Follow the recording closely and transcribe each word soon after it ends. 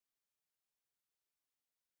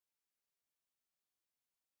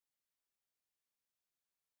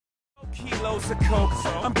kilos of coke.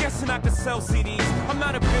 I'm guessing I could sell CDs. I'm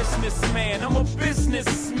not a businessman, I'm a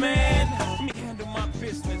businessman. Let me handle my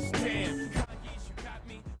business, damn. Kanye's, you got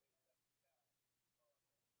me.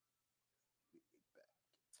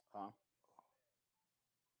 All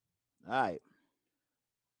right.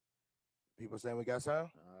 People saying we got sound?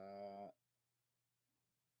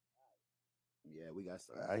 Yeah, we got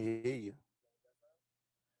some. I hear you.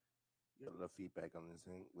 Get a little feedback on this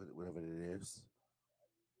thing, whatever it is.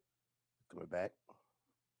 Coming back.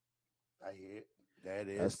 I hear it. That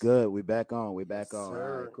is. That's good. We back on. We back Yes, on.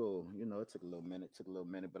 sir. All right, cool. You know, it took a little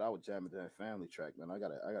minute, but I was jamming to that family track, man. I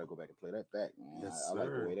gotta go back and play that back, man. Yes, I like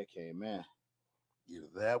the sir. way that came, man. Either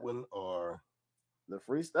that one or The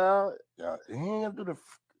freestyle. yeah, he ain't gonna do the.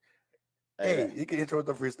 Hey, Hey, you can intro with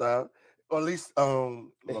the freestyle, or at least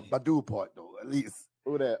Badu part though. At least,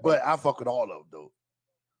 who that? but I fuck with all of them though.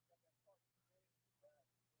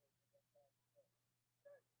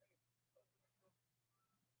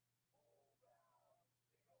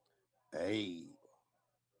 Hey,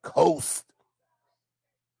 Coast.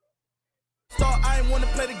 I ain't want to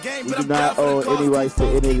play the game, We but do I'm not down for own the cause. any rights to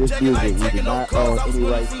any of this music. We do not own any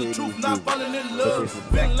rights to any of this music. Love.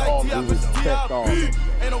 But Been like all T.I. we respect all.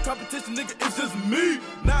 Ain't no competition, nigga, it's just me.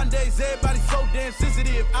 Nowadays, everybody's so damn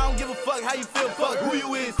sensitive. I don't give a fuck how you feel, fuck who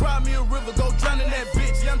you is. Cry me a river, go drown in that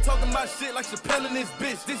bitch. Yeah, I'm talking about shit like Chappelle in this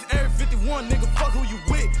bitch. This Area 51, nigga, fuck who you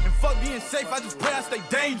with. And fuck being safe, I just pray I stay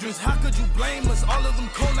dangerous. How could you blame us? All of them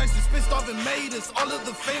cold nights just pissed off and made us. All of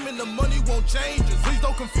the fame and the money won't change us. Please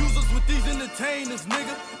don't confuse us with these entertainers,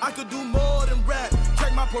 nigga. I could do more than rap.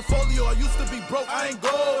 Check my portfolio, I used to be broke, I ain't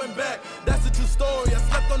going back. That's a true story, I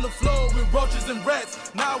slept on the floor with roaches and rats.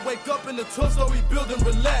 Now I wake up in the 12-story building,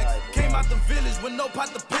 relax. Came out the village with no pot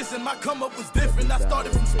to piss and my come up was different. I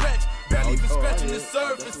started from scratch, barely even scratching the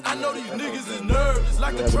surface. I know these niggas is nervous,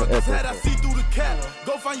 like a trucker's hat, I see through the cap.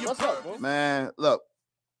 Go find your purpose. Man, look.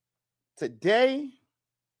 Today,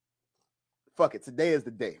 fuck it. Today is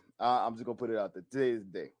the day. I'm just gonna put it out there. Today is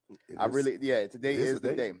the day. Today is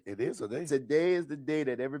the day. It is a day. Today is the day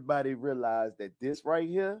that everybody realized that this right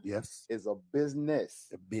here Yes, is a business.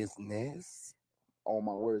 a business. On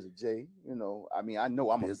my words of Jay, you know, I mean, I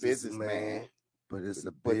know I'm a businessman, but it's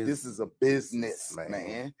a but this is a business,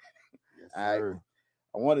 man. Yes, All right. sir.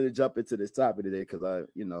 I wanted to jump into this topic today because of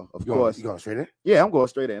You course, going straight in? yeah, I'm going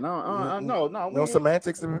straight in. No, No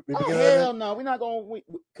semantics. Oh, hell no, we're not going.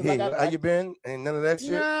 Hey, how you been? Ain't none of that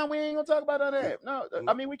shit. Nah, we ain't gonna talk about none of that. No,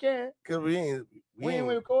 I mean we can. Cause we ain't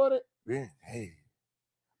Record it, hey,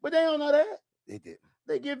 but they don't know that. they did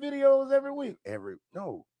They get videos every week. every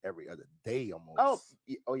other day almost.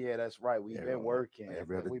 Oh yeah, that's right. We've been working.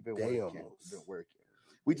 every other We've been day working. almost. We've been working.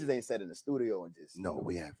 We just ain't sat in the studio and just. No,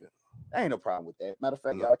 we haven't. Ain't no problem with that. Matter of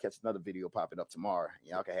fact, No. y'all catch another video popping up tomorrow.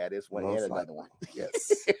 Y'all can have this one and Most another one.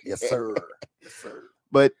 Yes, yes, sir. Yes, sir.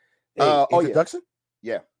 But Hey, yeah. introduction?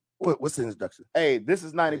 Yeah. What's the introduction? Hey, this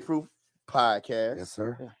is 90 Proof Podcast. Yes,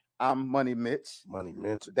 sir. I'm Money Mitch. Money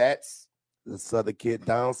Mitch, That's the Southern kid,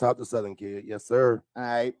 down south, the Southern kid. Yes, sir. all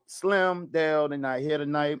right. Slim, Dale, they're not here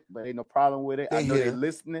tonight, but ain't no problem with it. I They know here. they're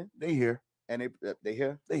listening They here. and they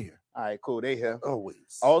here. They here. All right, cool. They here.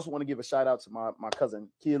 Always. I also want to give a shout out to my cousin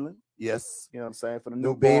Keelan. Yes. You know what I'm saying? For the New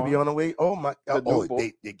newborn. baby on the way. Oh my God. The Oh,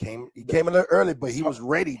 newborn. he came a little early, but he was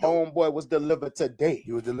ready though. Homeboy was delivered today.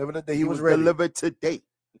 He was delivered today. He was ready. delivered today.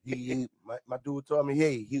 My dude told me,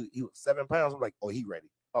 hey, he was 7 pounds. I'm like, oh, he ready.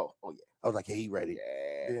 Oh yeah. I was like, hey, he ready.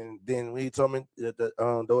 Yeah. Then when he told me that the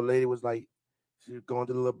old lady was like, she was going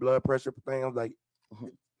through the little blood pressure thing. I was like,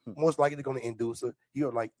 most likely they're gonna induce her. He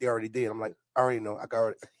was like, they already did. I'm like, I already know. I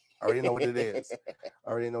already know what it is. I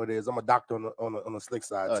already know what it is. I'm a doctor on the slick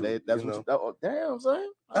side too. That's you what know? damn, son.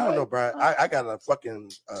 I don't know, bro. I got a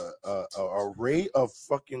fucking array of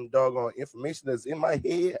fucking doggone information that's in my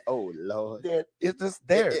head. Oh Lord. That it's just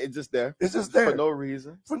there. It's just there. It's just there. For no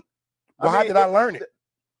reason. How did I learn it?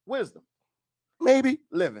 Wisdom. Maybe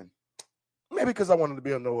Living. because I wanted to be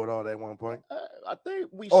able to know it all at one point. I think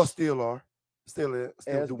we Still are. Still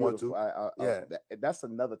that's do want to. beautiful. Yeah. That's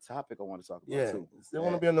another topic I want to talk about Yeah. too. Still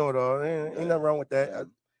want to be a know-it-all. Ain't nothing wrong with that.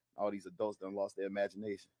 All these adults done lost their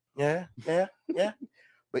imagination. Yeah.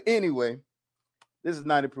 But anyway, this is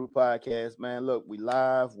 90 Proof Podcast, man. Look, we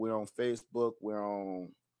live. We're on Facebook. We're on,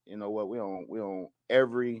 you know what? We're on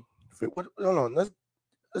every. Hold on.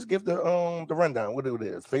 Let's give the rundown. What it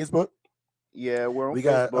is? Facebook. Yeah, we're on We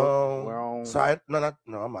Facebook. got we're on.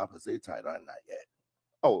 No. I'm about to say Tidal. Not yet.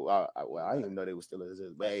 Oh, well, I didn't even know they were still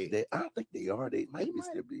exist. But hey, I don't think they are. They might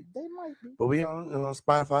still be. They might be. But we on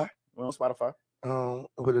Spotify. We're on Spotify.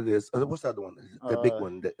 What it is? What's the other one? The big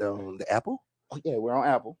one. The Apple. Oh yeah, we're on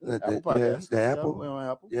Apple. Apple Podcasts. The Apple. We're on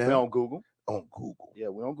Apple. Yeah. We're on Google. On Google. Yeah,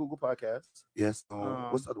 we're on Google Podcasts. Yes.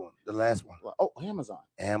 What's the other one? The last one. Oh, Amazon.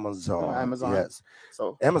 Amazon. Yes.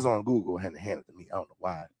 So Amazon and Google hand in hand to me. I don't know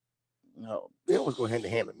why. No, they always go hand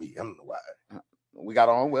in hand with me. I don't know why. We got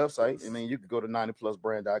our own website. I mean, you can go to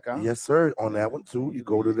 90plusbrand.com. Yes, sir. On that one too. You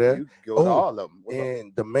go to that. You go to all of them.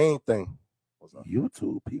 And the main thing,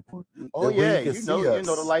 YouTube people. Oh yeah, you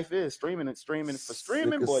know the life is streaming for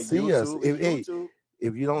streaming. Boy, see us. YouTube.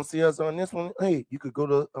 If you don't see us on this one, hey, you could go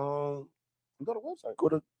to website. Go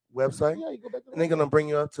to website. Yeah, you go back to and they're gonna bring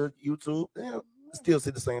you up to YouTube. Yeah, still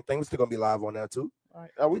see the same thing. We're still gonna be live on that too. All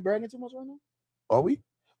right. Are we bragging too much right now? Are we?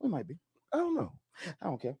 We might be. I don't know. I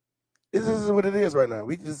don't care. This is what it is right now.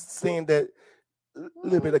 We just seeing that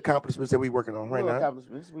little bit of accomplishments that we're working on right now.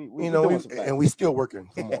 Accomplishments. And we still working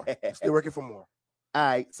for more. Still working for more. All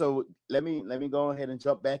right. So let me go ahead and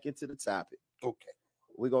jump back into the topic. Okay.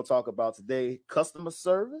 We're gonna talk about today customer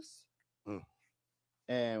service.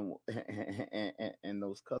 And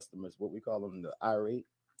those customers, what we call them, the irate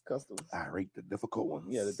customers. Irate, the difficult ones.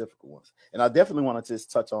 Yeah, the difficult ones. And I definitely want to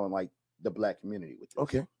just touch on like the Black community with this.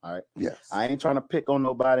 Okay. All right. Yes. I ain't trying to pick on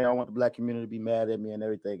nobody. I don't want the Black community to be mad at me and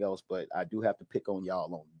everything else, but I do have to pick on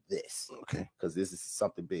y'all on this. Okay. Because this is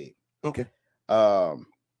something big. Okay. You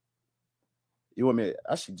want me?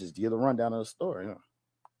 I should just give a rundown of the story, huh?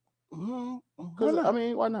 I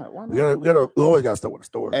mean, why not? Why not? We always got to start with a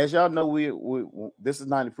story. As y'all know, we this is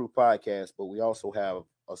 90 Proof Podcast, but we also have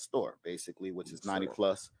a store basically, which is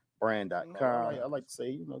 90plusbrand.com. I like to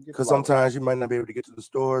say, because sometimes you might not be able to get to the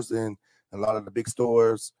stores, and a lot of the big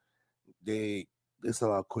stores they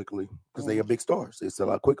sell out quickly because they are big stores. They sell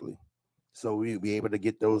out quickly, so we be able to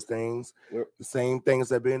get those things. The same things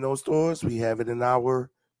that be in those stores, we have it in our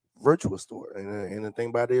virtual store, and the thing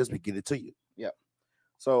about it is we get it to you. Yeah.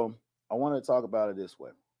 So I want to talk about it this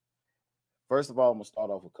way. First of all, I'm gonna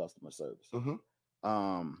start off with customer service.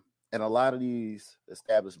 And a lot of these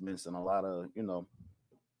establishments and a lot of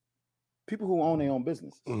people who own their own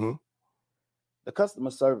businesses, the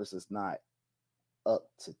customer service is not up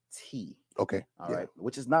to T. Okay. All right.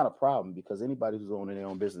 Which is not a problem because anybody who's owning their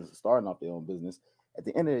own business and starting off their own business, at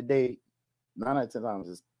the end of the day, 9 out of 10 times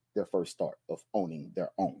is their first start of owning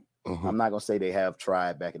their own. I'm not gonna say they have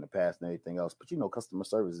tried back in the past and everything else, but customer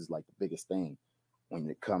service is like the biggest thing when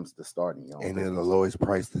it comes to starting your own business. And then the lowest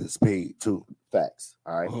price that's paid too. Facts.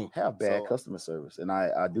 All right. Have bad customer service. And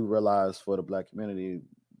I do realize for the Black community,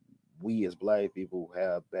 we as Black people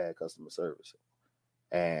have bad customer service.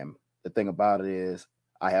 And the thing about it is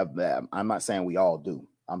I have that. I'm not saying we all do.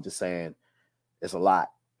 I'm just saying it's a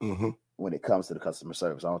lot. When it comes to the customer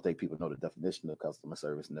service, I don't think people know the definition of customer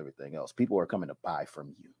service and everything else. People are coming to buy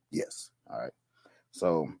from you. Yes. All right.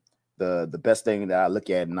 So the best thing that I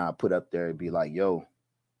look at and I put up there and be like, yo,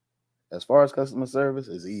 as far as customer service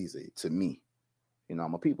is easy to me.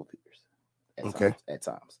 I'm a people person at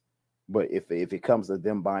times. But if it comes to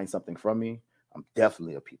them buying something from me, I'm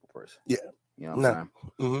definitely a people person. Yeah. You know what I'm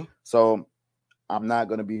saying? So I'm not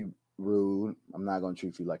gonna be rude. I'm not gonna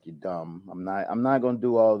treat you like you're dumb. I'm not gonna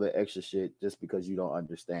do all the extra shit just because you don't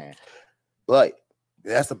understand. But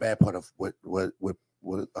that's the bad part of what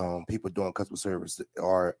people doing customer service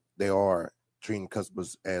they are treating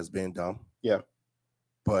customers as being dumb. Yeah.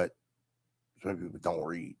 But some people don't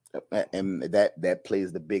read. And that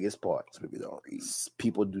plays the biggest part. Some people don't read.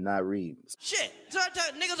 People do not read. Shit. So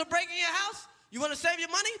niggas are breaking your house? You want to save your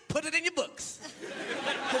money? Put it in your books.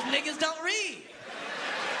 Because niggas don't read.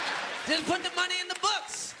 Just put the money in the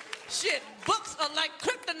books. Shit, books are like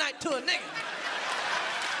kryptonite to a nigga.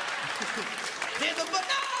 Here's a book.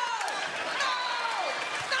 No!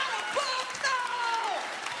 Not a book!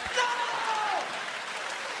 No!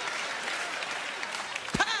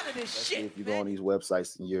 Tired of this shit, if you go on these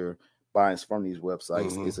websites and you're buying from these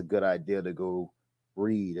websites, it's a good idea to go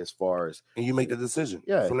read as far as... And you make the decision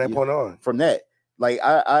from that point on. From that. Like,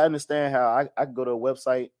 I understand how I go to a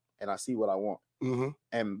website and I see what I want.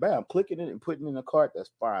 And bam, clicking it and putting it in a cart, that's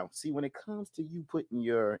fine. See, when it comes to you putting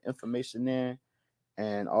your information in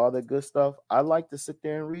and all the good stuff, I like to sit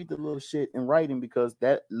there and read the little shit in writing because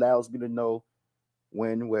that allows me to know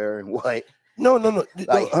when, where, and what. No,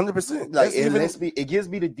 like 100%. Like it gives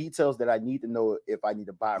me the details that I need to know if I need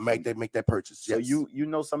to buy. Make that purchase. So you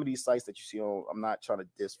some of these sites that you see on. I'm not trying to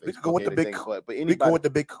diss Facebook. We could go with the big, but anybody, we go with the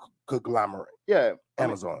big conglomerate. Yeah,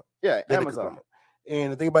 Amazon. Amazon.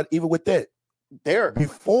 And the thing about even with that. There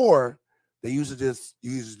before they usually just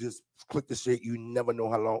click the shit. You never know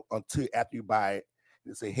how long until after you buy it.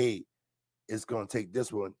 They say, hey, it's gonna take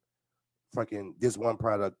this one this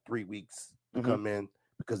product 3 weeks to come in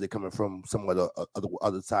because they're coming from somewhere the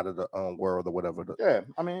other side of the world or whatever.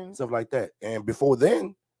 I mean stuff like that. And before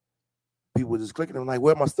then, people just clicking. I'm like,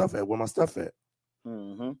 where my stuff at? Where my stuff at?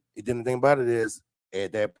 Mm-hmm. Then the thing about it is,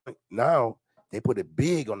 at that point now they put it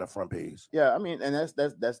big on the front page. Yeah, I mean, and that's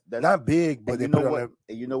not big, but they put it on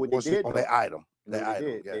and you know what they did on that item. That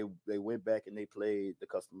item. Yeah. They went back and they played the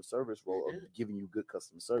customer service role of giving you good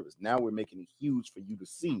customer service. Now we're making it huge for you to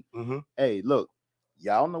see. Mm-hmm. Hey, look,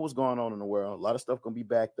 y'all know what's going on in the world. A lot of stuff gonna be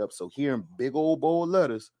backed up. So here in big old bold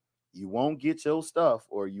letters, you won't get your stuff,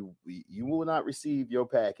 or you will not receive your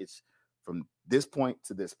package from this point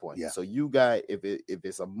to this point. Yeah. So you got if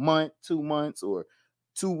it's a month, 2 months, or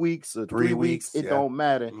 2 weeks or 3 weeks, it don't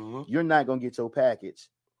matter. Mm-hmm. You're not gonna get your package,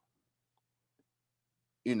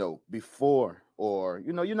 before, or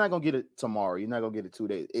you're not gonna get it tomorrow. You're not gonna get it 2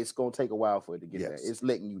 days. It's gonna take a while for it to get there. It's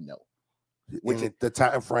letting you know. Which is the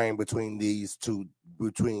time frame between these two,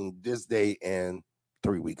 between this day and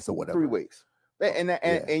 3 weeks or whatever. 3 weeks.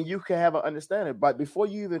 And you can have an understanding, but before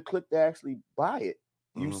you even click to actually buy it,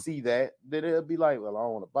 you see that, then it'll be like, well, I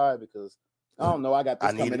don't want to buy it because I don't know, I got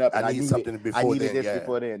this coming up. I need something before then.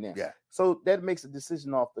 Before then. Yeah. So that makes a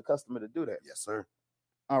decision off the customer to do that. Yes, sir.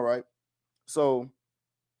 All right. So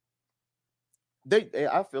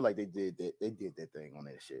I feel like they did that thing on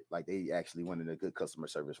that shit. Like they actually went in a good customer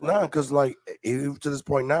service. No, because like to this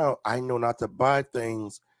point now, I know not to buy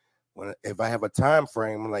things if I have a time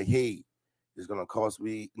frame. I'm like, hey, it's gonna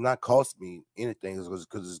not cost me anything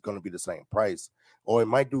because it's gonna be the same price, or it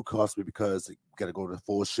might do cost me because it gotta go to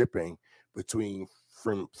full shipping between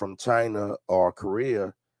from China or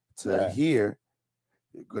Korea to here.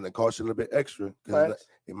 It's gonna cost you a little bit extra because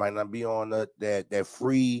it might not be on that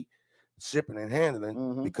free shipping and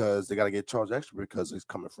handling because they gotta get charged extra because it's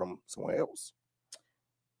coming from somewhere else.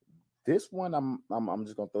 This one, I'm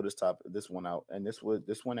just gonna throw this one out, and this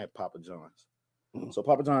one at Papa John's. Mm-hmm. So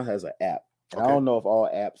Papa John's has an app. Okay. I don't know if all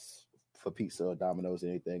apps for pizza or Domino's or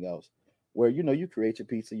anything else, where you create your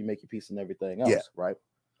pizza, you make your pizza and everything else, right?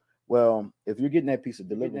 Well, if you're getting that pizza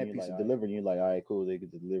delivered, you're like, all right, cool, they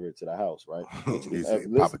get to deliver it to the house, right?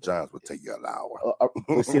 Papa John's will take you an hour.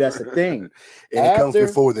 Well, see, that's the thing. And it comes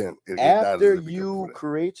before then. After you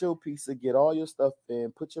create your pizza, get all your stuff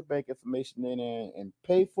in, put your bank information in there, and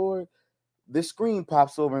pay for it, this screen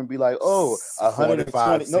pops over and be like, oh,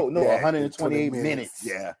 128 minutes.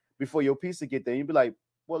 Yeah. Before your pizza get there, you'd be like,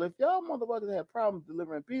 well, if y'all motherfuckers had problems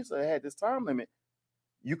delivering pizza, it had this time limit,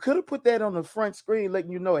 you could have put that on the front screen,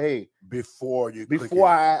 letting you know, hey, before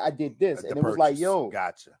I did this, and it was like, yo,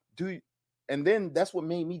 gotcha. And then that's what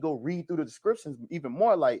made me go read through the descriptions even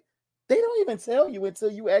more. Like, they don't even tell you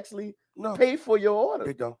until you actually pay for your order.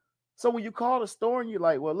 They don't. So when you call the store and you're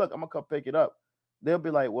like, well, look, I'm gonna come pick it up, they'll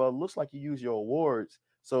be like, well, it looks like you use your awards,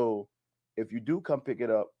 so if you do come pick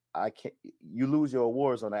it up, you lose your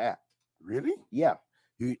awards on the app. Really? Yeah.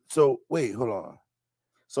 So wait, hold on.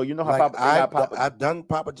 So you know how I've done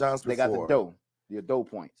Papa John's before. They got the dough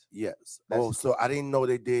points. Yes. So I didn't know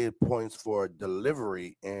they did points for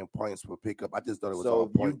delivery and points for pickup. I just thought it was all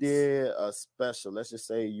points. You did a special. Let's just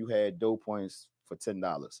say you had dough points for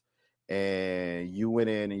 $10, and you went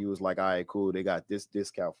in and you was like, all right, cool. They got this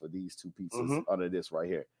discount for these 2 pizzas under this right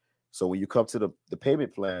here. So when you come to the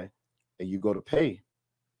payment plan and you go to pay,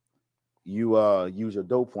 you use your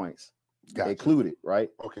dough points included,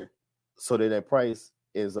 right? Okay. So that price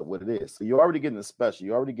is what it is. So you're already getting a special.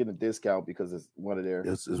 You're already getting a discount because it's one of their.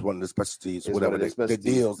 It's one of the specialties, whatever the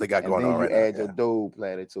deals they got going on right now. You add your dough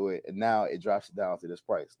platter to it, and now it drops it down to this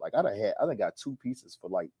price. Like I done got 2 pieces for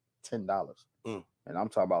like $10, and I'm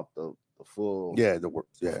talking about the full. Yeah,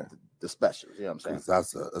 the specials. You know what I'm saying?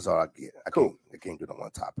 That's all I get. I can't do it on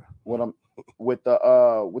one topic. With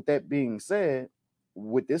that being said,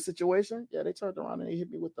 with this situation, they turned around and they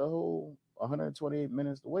hit me with the whole 128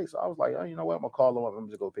 minutes to wait. So I was like, oh, you know what? I'm gonna call them up. I'm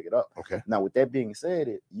just gonna pick it up. Okay. Now, with that being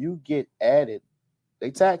said, you get added. They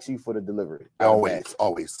tax you for the delivery. Always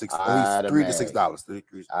 $3 to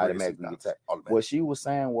 $6. I'd imagine. What she was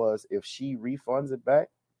saying was, if she refunds it back,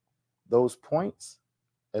 those points,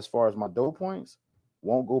 as far as my dough points,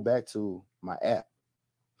 won't go back to my app.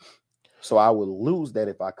 So I will lose that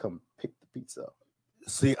if I come pick the pizza up.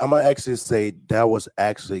 See, I'm gonna actually say that was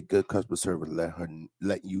actually good customer service.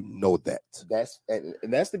 Let you know that. That's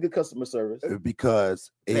the good customer service. Because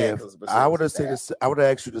if I would have said this, I would have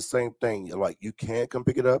asked you the same thing. Like, you can't come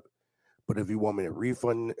pick it up, but if you want me to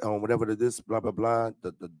refund on whatever it is, blah blah blah,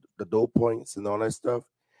 the dough points and all that stuff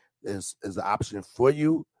is an option for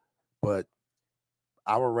you. But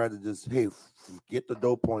I would rather just forget the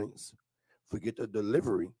dough points, forget the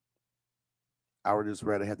delivery. I would just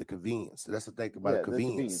rather have the convenience. So that's the thing about the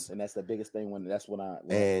convenience. And that's the biggest thing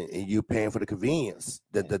and you paying for the convenience.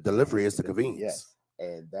 The delivery is the convenience. Yes.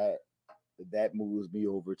 And that moves me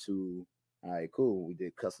over to All right, cool. We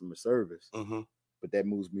did customer service, but that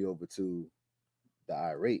moves me over to the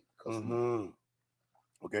irate customer.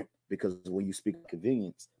 Okay. Because when you speak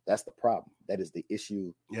convenience, that's the problem. That is the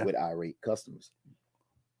issue with irate customers.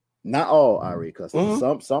 Not all irate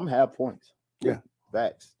customers. Some have points. Yeah.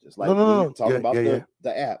 Facts. Just like talking about the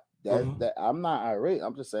app. That I'm not irate.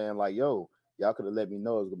 I'm just saying, like, yo, y'all could have let me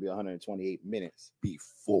know it's gonna be 128 minutes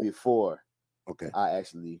before I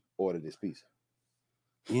actually order this pizza.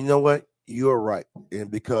 You know what? You're right.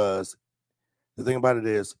 And because the thing about it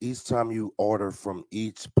is, each time you order from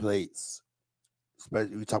each place,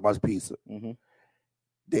 especially we talk about pizza,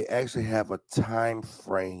 they actually have a time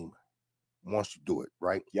frame once you do it,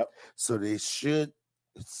 right? Yep. So they should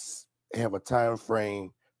have a time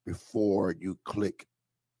frame before you click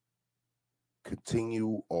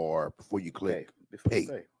continue or before you click pay.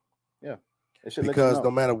 Yeah. Because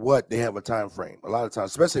no matter what, they have a time frame. A lot of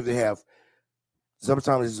times, especially if they have,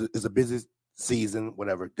 sometimes it's a busy season,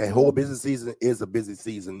 whatever. That whole busy season is a busy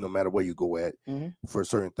season, no matter where you go at for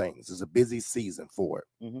certain things. It's a busy season for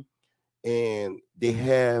it. And they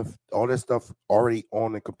have all that stuff already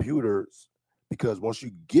on the computers because once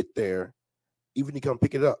you get there, even you come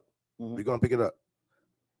pick it up, you're going to pick it up.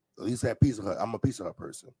 At least at Pizza Hut. I'm a Pizza Hut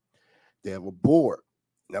person. They have a board,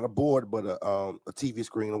 not a board, but a TV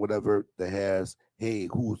screen or whatever that has, hey,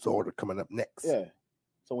 who's the order coming up next? Yeah.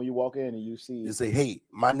 So when you walk in and you see, you say, hey,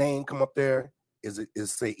 my name come up there. Is it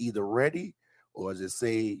say either ready or does it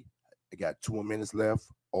say it got 2 minutes left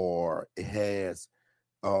or it has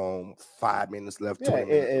 5 minutes left? 20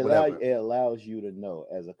 minutes, whatever. It allows you to know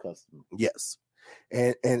as a customer. Yes.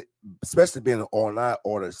 And especially being an online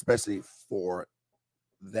order, especially for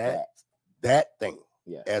that thing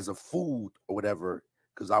as a food or whatever,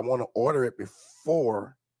 because I want to order it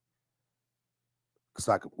before,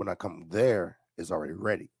 because when I come there, it's already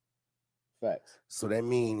ready. Facts. So that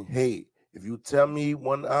means, hey, if you tell me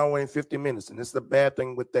 1 hour and 50 minutes, and this is the bad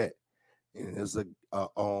thing with that, and there's a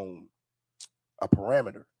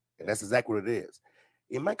parameter, and that's exactly what it is.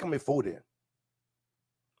 It might come before then.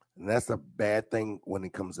 And that's a bad thing when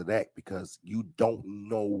it comes to that because you don't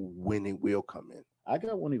know when it will come in. I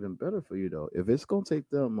got one even better for you though. If it's gonna take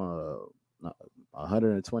them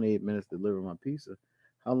 128 minutes to deliver my pizza,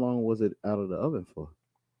 how long was it out of the oven for?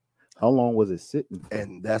 How long was it sitting for?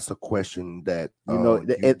 And that's a question that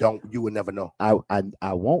you would never know. I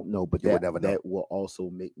won't know, but that will also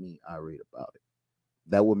make me irate about it.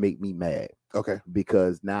 That will make me mad. Okay.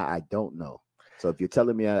 Because now I don't know. So if you're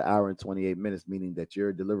telling me an hour and 28 minutes, meaning that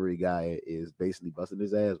your delivery guy is basically busting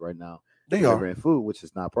his ass right now, delivering food, which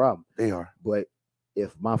is not a problem. They are. But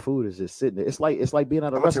if my food is just sitting there, it's like being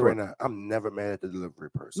at a restaurant. Right now, I'm never mad at the delivery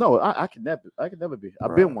person. No, I can never be.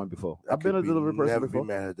 I've been one before. I've been a delivery person never before. Be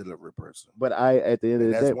mad at a delivery person. But at the end of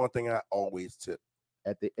the day, that's one thing I always tip.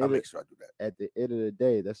 At the end, make sure I do that. At the end of the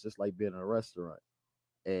day, that's just like being in a restaurant,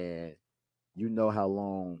 and you know how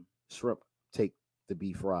long shrimp take to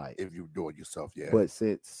be fried if you do it yourself. Yeah. But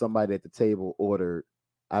since somebody at the table ordered,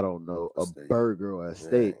 I don't know, a burger or a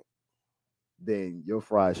steak, then your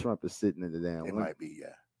fried shrimp is sitting in the damn. It might be,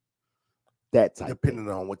 that type. Depending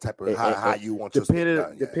on what type of how you want your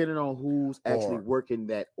depending on who's actually working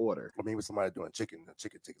that order. Or maybe somebody doing chicken. The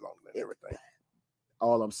chicken takes longer than everything.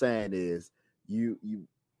 All I'm saying is you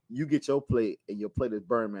get your plate and your plate is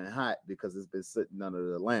burning hot because it's been sitting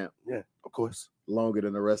under the lamp. Yeah, of course. Longer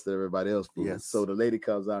than the rest of everybody else food. Yes. So the lady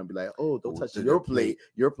comes out and be like, oh, don't touch your plate.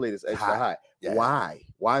 Your plate is extra hot. Yeah. Why?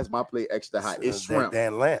 Why is my plate extra hot? It's shrimp.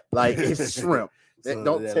 Damn lamp. Like it's shrimp.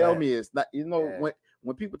 Don't tell me it's not. You know,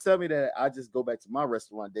 when people tell me that, I just go back to my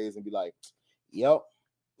restaurant days and be like, yo,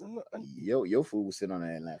 your food was sitting on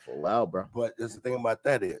that lamp for a while, bro. But the thing about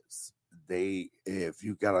that is if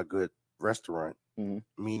you got a good restaurant,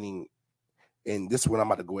 meaning, and this is what I'm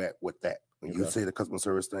about to go at with that. When you say the customer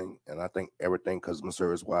service thing, and I think everything customer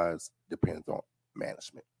service wise depends on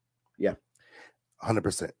management. Yeah.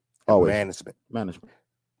 100%. Always.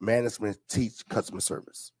 Management teach customer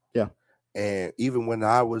service. Yeah. And even when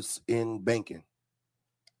I was in banking,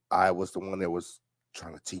 I was the one that was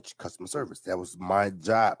trying to teach customer service. That was my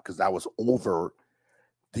job because I was over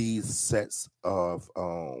these sets of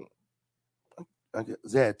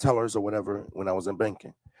they had tellers or whatever when I was in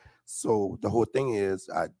banking. So the whole thing is,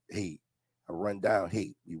 I run down,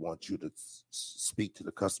 hey, we want you to speak to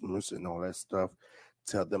the customers and all that stuff.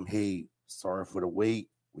 Tell them, hey, sorry for the wait.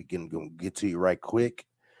 We can go get to you right quick,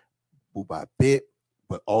 bit by bit.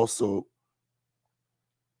 But also,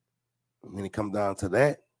 when it comes down to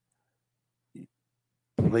that,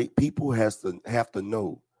 people have to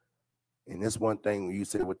know. And that's one thing when you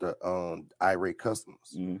said with the irate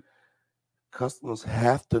customers. Customers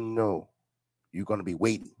have to know you're going to be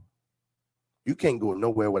waiting. You can't go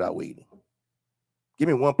nowhere without waiting. Give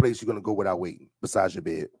me one place you're gonna go without waiting besides your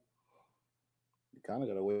bed. You kind of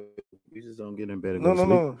gotta wait. You just don't get in bed and No, go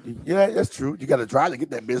no, sleep. no. Yeah, that's true. You gotta try to get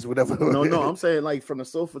that bitch, whatever. No. I'm saying like from the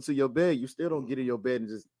sofa to your bed, you still don't get in your bed and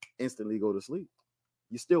just instantly go to sleep.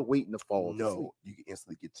 You're still waiting to fall. No, you can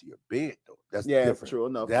instantly get to your bed though. That's yeah, different. true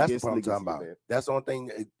enough. That's what I'm talking about. That's the only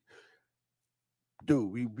thing.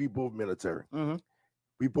 Dude, we both military. Mm-hmm.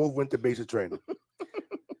 We both went to basic training.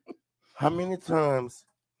 How many times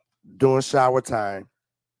during shower time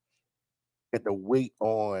had to wait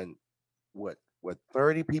on what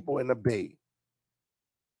 30 people in the bay?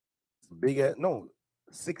 Big ass, no,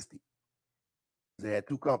 60. They had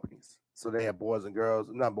two companies. So they had boys and girls,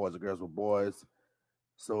 not boys and girls, but boys.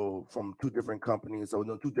 So from two different companies, so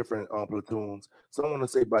no, two different platoons. So I want to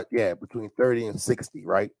say about, between 30 and 60,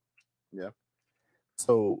 right? Yeah.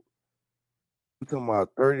 So we're talking about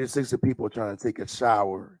 30 to 60 people trying to take a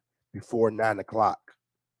shower before 9 o'clock.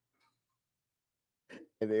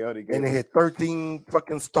 And they had 13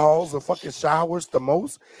 fucking stalls of fucking showers the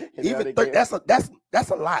most. Even 30, that's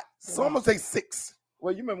a lot. So I'm gonna say 6.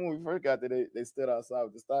 Well, you remember when we first got there, they stood outside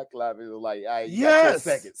with the start clapping. It was like, all right, you yes,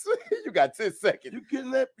 got 10 seconds. You got 10 seconds. You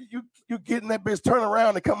getting that bitch turn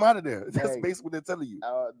around and come out of there. That's basically what they're telling you.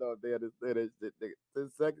 No, they 10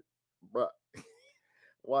 seconds, bro.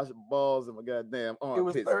 Washing balls in my goddamn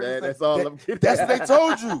armpits, man. That's all I'm getting. That's what they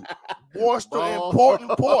told you. Wash the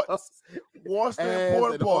important parts. Wash the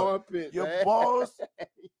important parts. Your balls,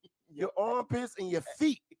 your armpits, and your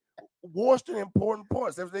feet. Wash the important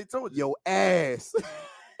parts. That's what they told you. Your ass.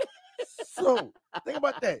 So think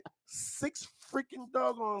about that. 6 freaking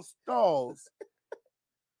doggone stalls.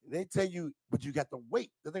 They tell you, but you got to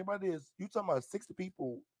wait. The thing about it is, you talking about 60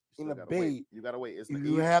 people in the bay. You gotta wait.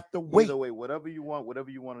 You have to wait. Either way, whatever you want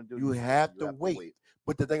to do. You have to wait.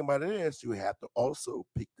 But the thing about it is, you have to also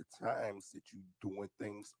pick the times that you're doing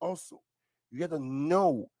things. Also, you have to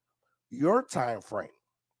know your time frame.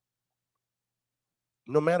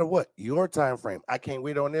 No matter what, your time frame. I can't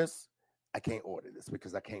wait on this. I can't order this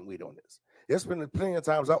because I can't wait on this. There's been plenty of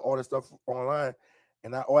times I order stuff online,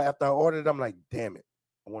 and after I ordered, I'm like, damn it,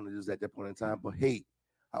 I want to use at that point in time. But hey,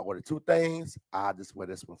 I ordered 2 things. I just wear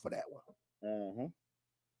this one for that one. Mm-hmm.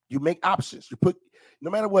 You make options. You put, no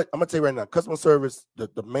matter what, I'm gonna tell you right now, customer service,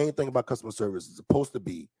 the main thing about customer service is supposed to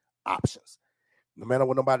be options. No matter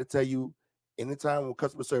what nobody tell you, anytime with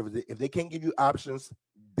customer service, if they can't give you options,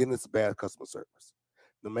 then it's bad customer service.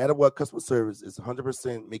 No matter what, customer service is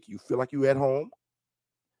 100% make you feel like you're at home.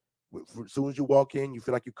 As soon as you walk in, you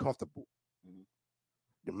feel like you're comfortable.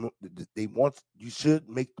 Mm-hmm. You should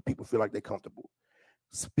make the people feel like they're comfortable.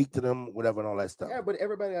 Speak to them, whatever, and all that stuff. Yeah, but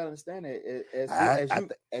everybody understand it. As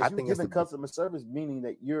you giving customer service, meaning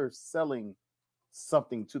that you're selling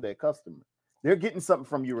something to that customer. They're getting something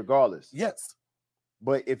from you regardless. Yes.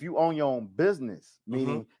 But if you own your own business,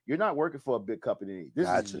 meaning you're not working for a big company, this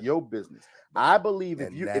is your business. I believe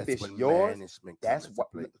if it's yours, that's what.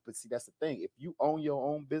 But see, that's the thing. If you own your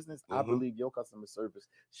own business, I believe your customer service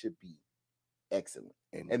should be excellent.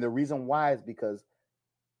 And the reason why is because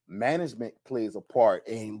management plays a part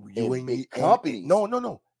in big companies.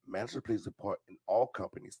 No. Management plays a part in all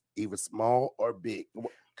companies, either small or big,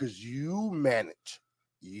 because you manage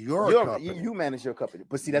your company. You manage your company.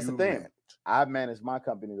 But see, that's the thing. I manage my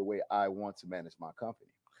company the way I want to manage my company.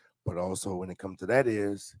 But also, when it comes to that,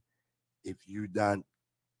 is if you done,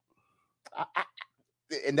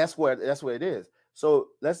 and that's where it is. So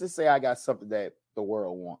let's just say I got something that the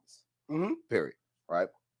world wants. Period. Right.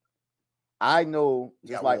 I know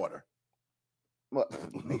just like water.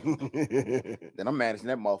 Then I'm managing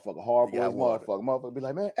that motherfucker. Hard boy motherfucker be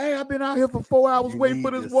like, man, hey, I've been out here for 4 hours waiting for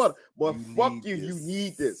this water. But fuck you, you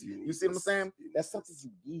need this. You see what I'm saying? That's something you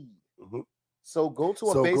need. So go to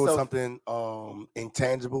a base of something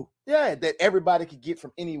intangible. Yeah, that everybody could get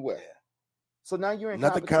from anywhere. So now you're in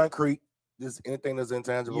nothing concrete. There's anything that's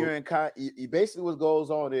intangible. You're in basically what goes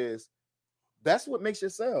on is that's what makes you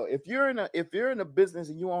sell. If you're in a business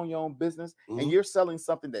and you own your own business and you're selling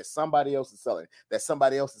something that somebody else is selling,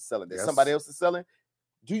 somebody else is selling,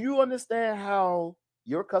 do you understand how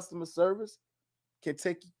your customer service can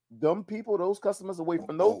take those customers away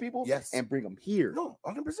from those people and bring them here? No,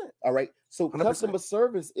 100%. All right. So 100%. Customer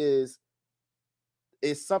service is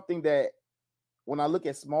something that when I look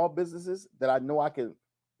at small businesses that I know I can,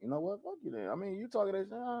 you know what? Fuck you then. I mean, you talking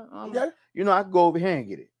that, you know, I can go over here and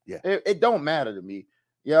get it. Yeah. It don't matter to me.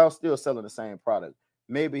 Y'all still selling the same product.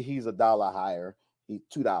 Maybe he's $1 higher, he's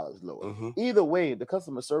 $2 lower. Either way, the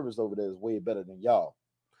customer service over there is way better than y'all.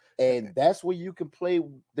 And that's where you can play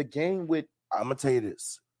the game with. I'm gonna tell you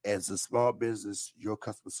this. As a small business, your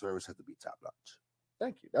customer service has to be top notch.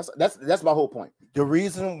 Thank you. That's my whole point. The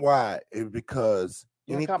reason why is because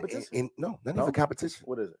Competition? Not even competition.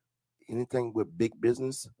 What is it? Anything with big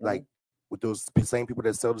business, like with those same people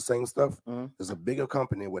that sell the same stuff, there's a bigger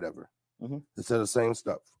company or whatever that sell the same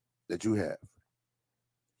stuff that you have.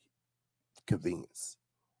 Convenience.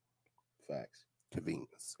 Facts.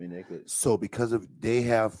 Convenience. I mean, they could. So because of they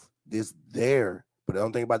have this there, but the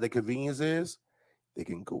only thing about the convenience is they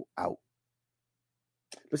can go out.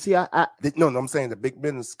 But see, I'm saying the big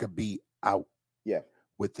business could be out. Yeah.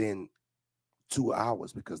 Within 2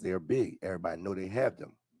 hours because they're big. Everybody know they have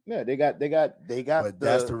them. Yeah, they got. But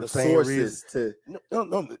that's the same sources reason.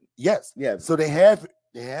 No. Yes. Yeah. So they have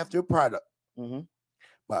their product. Mm-hmm.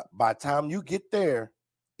 But by the time you get there,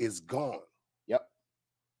 it's gone. Yep.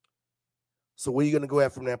 So where are you gonna go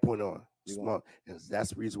at from that point on? Small, and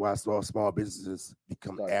that's the reason why small businesses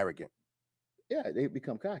become arrogant. Yeah, they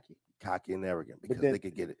become cocky and arrogant because they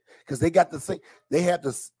can get it. Because they got the same. They have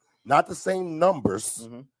not the same numbers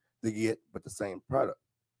they get, but the same product.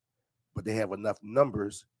 But they have enough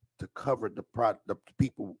numbers to cover the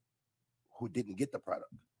people who didn't get the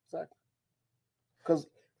product. Exactly.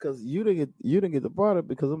 Because you didn't get the product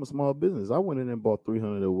because I'm a small business. I went in and bought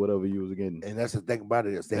 300 or whatever you was getting. And that's the thing about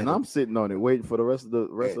it is, I'm sitting on it waiting for the rest of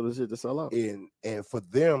the shit to sell out. And for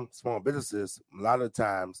them, small businesses, a lot of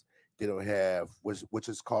times they don't have which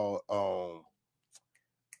is called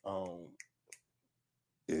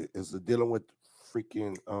is dealing with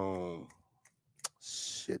freaking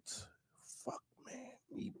shit. Fuck, man,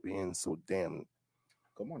 me being so damn.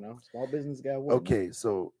 Come on now, small business guy. Okay, man.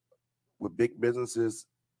 So with big businesses,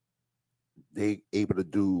 they able to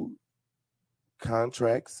do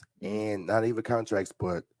contracts, and not even contracts,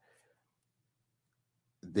 but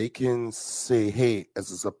they can say, hey,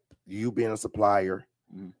 as you being a supplier,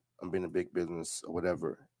 I'm being a big business or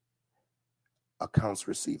whatever, accounts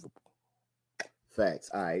receivable. Facts.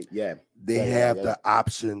 All right. Yeah. They have the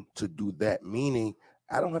option to do that, meaning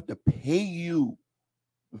I don't have to pay you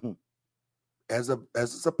as a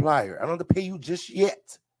supplier. I don't have to pay you just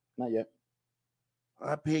yet. Not yet.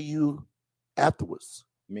 I pay you afterwards.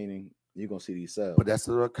 Meaning you're gonna see these sales. But that's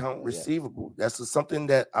the account receivable. That's something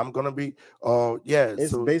that I'm gonna be.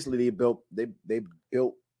 It's basically they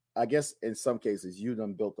built. I guess in some cases you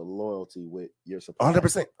done built a loyalty with your supplier.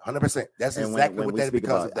 100%. That's exactly what that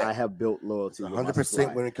because of that. I have built loyalty.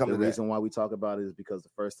 100% when it comes to that. The reason why we talk about it is because the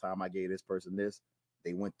first time I gave this person this,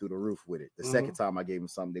 they went through the roof with it. The second time I gave them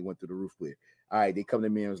something, they went through the roof with it. All right, they come to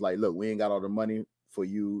me and was like, "Look, we ain't got all the money for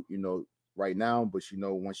you, right now, but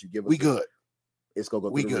once you give us, we good. It's gonna go.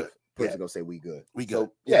 We through the good. roof. Person gonna say we good. We good.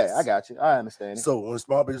 So, yeah, I got you. I understand it. So when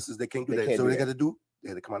small businesses they can't do that, so they got to do. They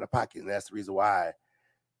had to come out of pocket, and that's the reason why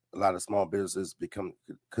a lot of small businesses become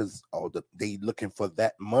because they looking for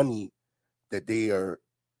that money that they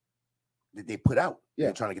put out. Yeah,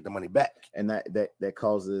 they're trying to get the money back, and that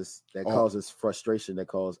causes frustration, that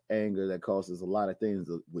causes anger, that causes a lot of things,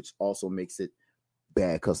 which also makes it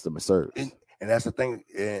bad customer service. And that's the thing.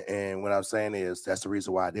 And what I'm saying is that's the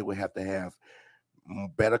reason why they would have to have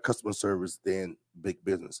better customer service than big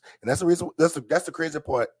business. And that's the reason. That's the crazy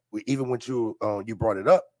part. Even when you brought it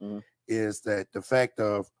up, is that the fact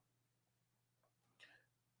of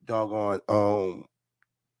doggone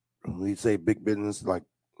we say big business, like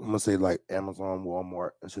I'm gonna say like Amazon,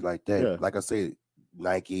 Walmart, and shit like that. Yeah. Like I say,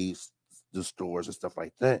 Nike's, the stores and stuff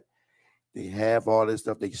like that. They have all this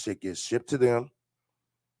stuff. They shit gets shipped to them.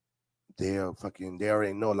 They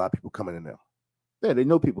already know a lot of people coming in there. Yeah, they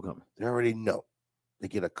know people coming. They already know. They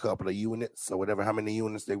get a couple of units or whatever, how many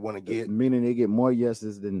units they want to get. Meaning they get more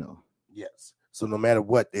yeses than no. Yes. So no matter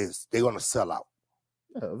what is, they're going to sell out.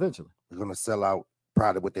 Yeah, eventually. They're going to sell out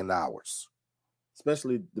probably within hours.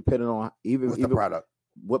 Especially depending on even the product.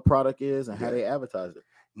 What product is and how they advertise it.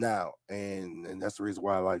 Now, and that's the reason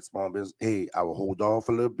why I like small business. Hey, I will hold off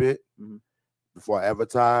a little bit before I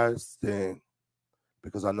advertise, then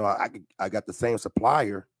because I know I got the same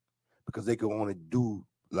supplier, because they can only do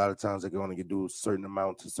a lot of times they can only do a certain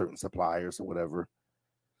amount to certain suppliers or whatever.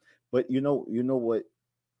 But you know what?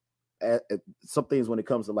 Some things when it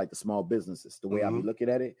comes to like the small businesses, the way I be looking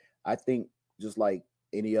at it, I think just like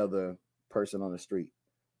any other person on the street,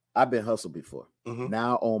 I've been hustled before.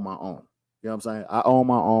 Now I own my own. You know what I'm saying? I own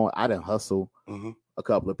my own. I done hustle a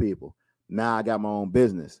couple of people. Now I got my own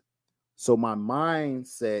business. So my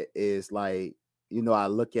mindset is like, I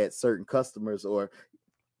look at certain customers, or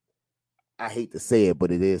I hate to say it,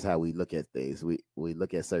 but it is how we look at things. We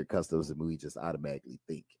look at certain customers and we just automatically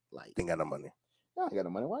think like, they got no money. I ain't got no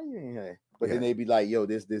money. Why you ain't here? But then they be like, yo,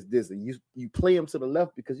 this. And you play them to the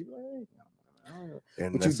left because you like, hey,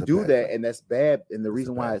 but you do that, and that's bad. And the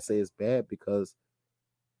reason why I say it's bad because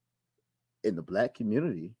in the black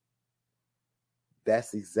community,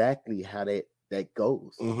 that's exactly how that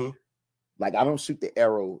goes. Like, I don't shoot the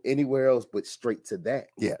arrow anywhere else but straight to that.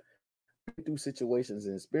 Yeah. Through situations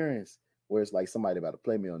and experience where it's like somebody about to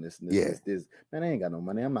play me on this and this. Man, I ain't got no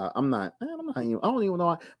money. I don't even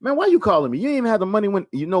know. Man, why you calling me? You ain't even have the money when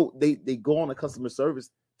they go on a customer service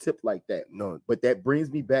tip like that. No. But that brings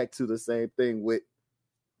me back to the same thing with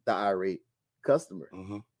the irate customer.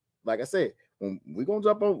 Like I said, when we're gonna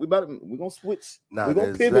jump on, we're gonna switch. We're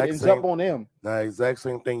gonna pivot and jump on them. Nah, exact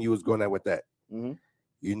same thing you was going at with that. You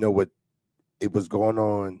know what? It was going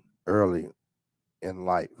on early in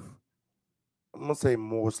life. I'm gonna say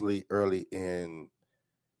mostly early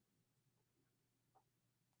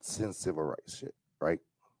since civil rights shit, right?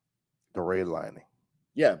 The redlining.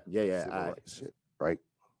 Yeah. Civil rights shit, right?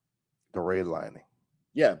 The redlining.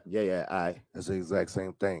 Yeah. That's the exact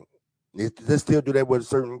same thing. They still do that with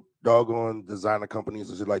certain doggone designer companies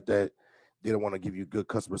and shit like that. They don't want to give you good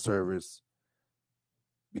customer service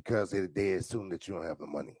because they assume that you don't have the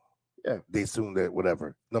money. Yeah. They assume that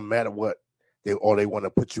whatever, no matter what, they want to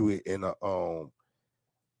put you in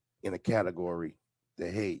a category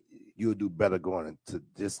that, hey, you'll do better going into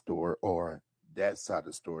this store or that side of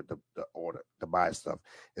the store to order to buy stuff.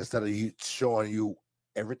 Instead of you showing you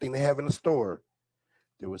everything they have in the store,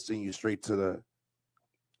 they will send you straight to the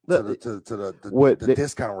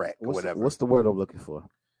discount rack or whatever. What's the word I'm looking for?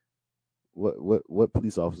 What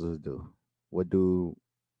police officers do? What do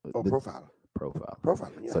profiling.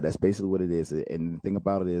 Profiling. Yeah. So that's basically what it is. And the thing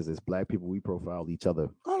about it is black people, we profile each other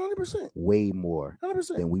 100%. way more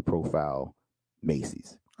 100%. than we profile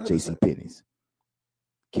Macy's, 100%. JCPenney's,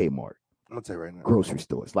 Kmart. I'm gonna tell you right now. Grocery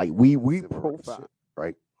stores. Like we profile, shit,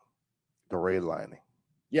 right? The redlining.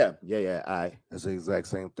 Yeah. That's the exact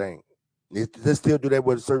same thing. They still do that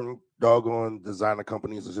with certain doggone designer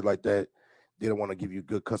companies and shit like that. They don't want to give you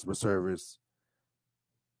good customer service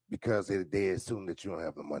because they assume that you don't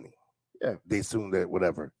have the money. Yeah. They assume that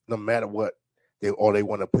whatever, no matter what, they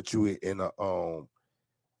want to put you in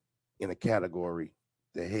a category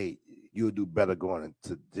that, hey, you'll do better going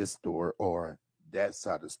into this store or that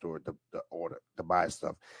side of the store to order to buy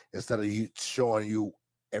stuff. Instead of you showing you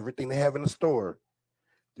everything they have in the store,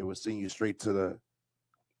 they will send you straight to the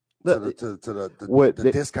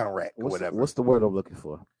discount rack or whatever. What's the word I'm looking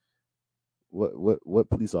for? What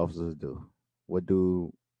police officers do? What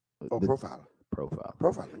do profiling.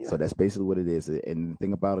 Yeah. So that's basically what it is. And the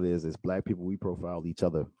thing about it is black people, we profile each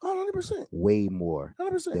other 100%. way more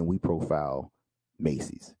 100%. than we profile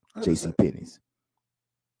Macy's, 100%. JCPenney's,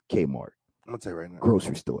 Kmart. I'm gonna tell you right now.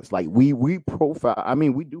 Grocery stores. Like we profile. I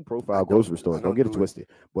mean, we do profile grocery stores. Don't get it twisted.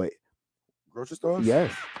 But grocery stores?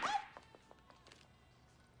 Yes.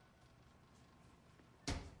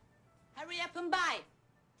 Hurry up and buy.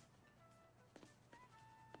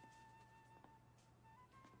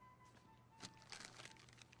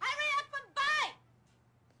 Hurry up and buy.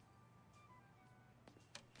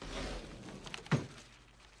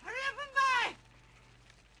 Hurry up and buy.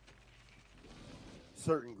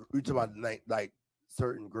 Like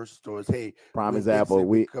certain grocery stores. Hey, prime example,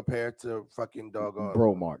 we compared to fucking doggone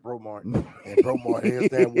Bromart, and Bromart. Here's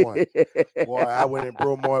that one. Boy, I went in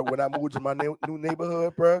Bromart when I moved to my new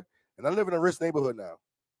neighborhood, bro, and I live in a rich neighborhood now.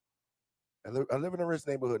 I live in a rich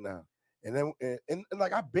neighborhood now, and then and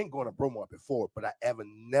like I've been going to Bromart before, but I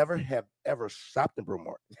never have shopped in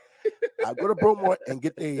Bromart. I go to Bromart and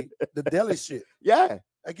get the deli shit. Yeah,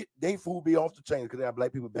 I get they food be off the chain because they have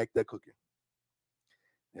black people back there cooking.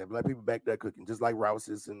 Yeah, black people back there cooking, just like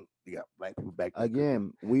Rouse's, and you got black people back there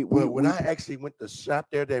again. Cooking. When I actually went to shop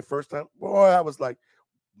there that first time, boy, I was like,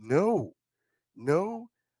 no,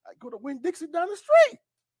 I go to Winn-Dixie down the street.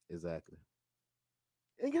 Exactly.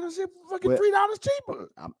 And get a shit for fucking $3 cheaper.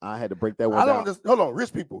 I had to break that one down. Hold on,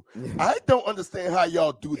 rich people. I don't understand how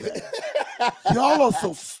y'all do that. Y'all are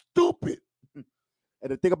so stupid. And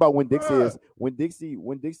the thing about Winn-Dixie is Winn-Dixie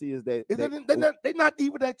is that they're not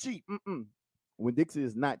even that cheap. Winn-Dixie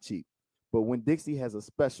is not cheap, but Winn-Dixie has a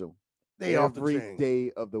special every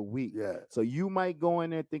day of the week. Yeah. So you might go in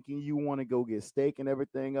there thinking you want to go get steak and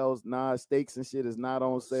everything else. Nah, steaks and shit is not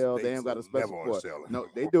on sale. They ain't got a special for it. No,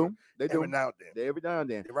 they do. They do. Every now and then. Every now and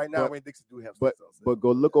then. Right now, Winn-Dixie do have but, stuff on sale. But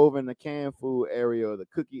go look over in the canned food area or the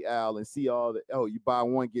cookie aisle and see all the, you buy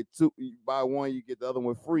one, get two. You buy one, you get the other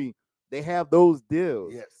one free. They have those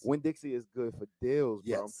deals. Yes. Winn-Dixie is good for deals,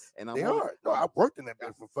 bro. Yes. And they are. No, I worked in that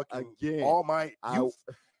place for fucking all my youth.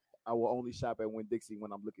 I will only shop at Winn-Dixie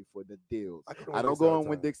when I'm looking for the deals. I don't go on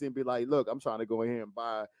Winn-Dixie and be like, look, I'm trying to go in here and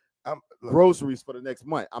buy groceries for the next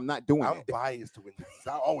month. I'm not doing I'm biased to Winn-Dixie.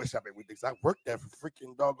 I always shop at Winn-Dixie. I worked there for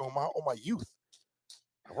freaking doggone all my youth.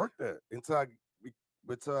 I worked there until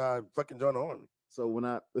But fucking joined the army. So when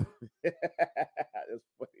I that's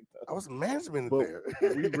funny though. I was management But there.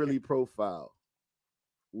 we really profile.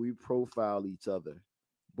 We profile each other.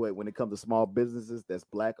 But when it comes to small businesses that's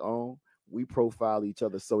black owned, we profile each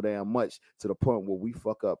other so damn much to the point where we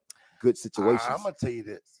fuck up good situations. I'm gonna tell you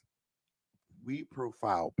this. We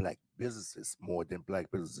profile black businesses more than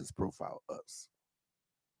black businesses profile us.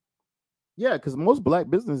 Yeah, because most black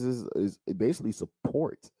businesses is basically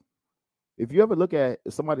support. If you ever look at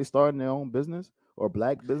somebody starting their own business or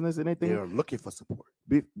black business, anything, They're looking for support.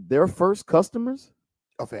 Their first customers,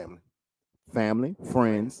 A family,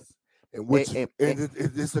 friends, and which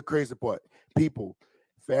it's the crazy part. People,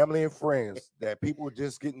 family, and friends that people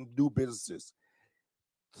just getting new businesses.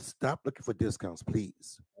 Stop looking for discounts,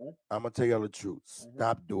 please. I'm gonna tell y'all the truth.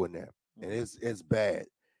 Stop doing that, and it's bad.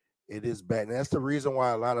 It is bad, and that's the reason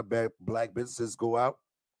why a lot of black businesses go out.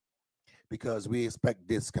 Because we expect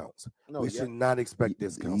discounts. We should not expect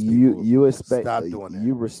discounts. You expect stop doing that.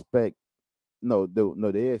 You respect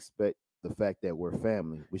they expect the fact that we're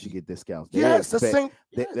family. We should get discounts. Yes, the same.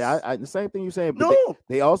 The same thing you're saying. But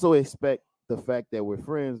they also expect the fact that we're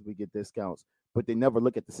friends. We get discounts, but they never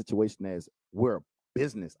look at the situation as we're a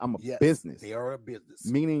business. I'm a business. They are a business.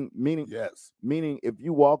 Meaning, yes. Meaning, if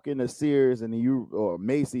you walk into Sears and or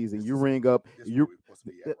Macy's and you ring up,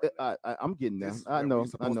 I'm getting there. I know.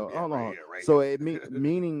 Hold on. Right. So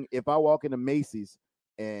meaning, if I walk into Macy's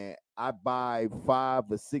and I buy 5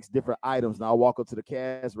 or 6 different items, and I walk up to the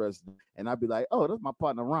cash register and I be like, "Oh, that's my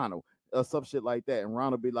partner Ronald," or some shit like that, and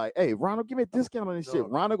Ronald be like, "Hey, Ronald, give me a discount on this shit."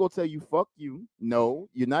 Ronald go tell you, "Fuck you, no,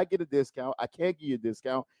 you're not getting a discount. I can't give you a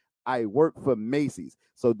discount. I work for Macy's."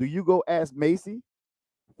 So do you go ask Macy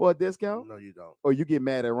for a discount? No, you don't. Or you get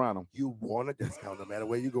mad at Ronald? You want a discount no matter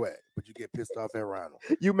where you go at, but you get pissed off at Ronald.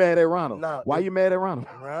 You mad at Ronald? Nah, why you mad at Ronald?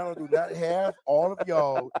 Ronald do not have all of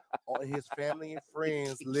y'all on his family and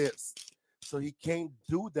friends list, so he can't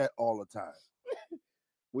do that all the time.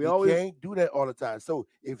 Can't do that all the time. So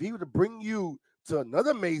if he were to bring you to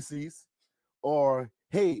another Macy's, or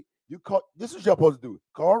hey, this is what y'all supposed to do.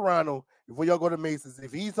 Call Ronald before y'all go to Macy's.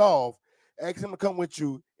 If he's off, ask him to come with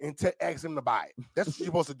you and ask him to buy it. That's what you're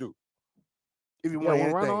supposed to do. If you want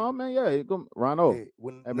anything. Ronald, man, Ronald.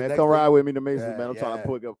 Hey, man, come ride with me to Macy's, man. I'm trying to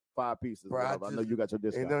pick up 5 pieces. Bro, I know you got your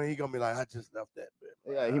discount. And then he gonna be like, I just left that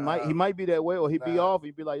bit. Yeah, he might be that way, or he'd be off.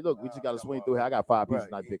 He'd be like, look, we just got to swing through here. I got 5 pieces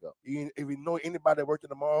I pick up. If you know anybody that works in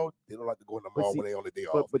the mall, they don't like to go in the mall when they on the day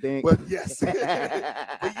off. But yes,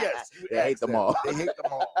 but yes, they hate the mall. They hate the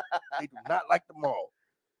mall. They do not like the mall.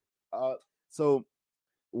 So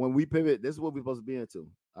when we pivot, this is what we're supposed to be into.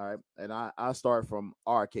 All right, and I start from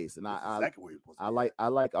our case, and I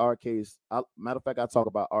like our case. Matter of fact, I talk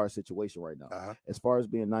about our situation right now. As far as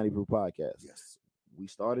being 90 Proof Podcast, yes, we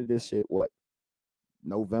started this shit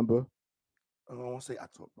November. I don't want to say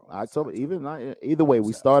October. October. Either way,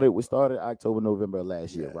 we started October, November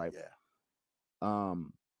last year, right? Yeah.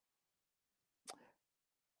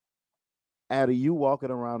 Out of you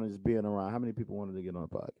walking around and just being around, how many people wanted to get on the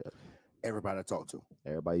podcast? Everybody I talk to.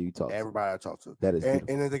 Everybody you talk to. Everybody I talk to. That is and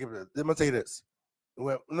then let me tell you this.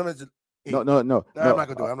 Well, let me just, no. I'm not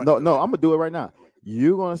gonna do it. I'm gonna do it right now.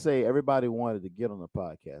 You're gonna say everybody wanted to get on the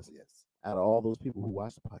podcast. Yes. Out of all those people who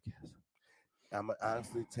watch the podcast. I'm gonna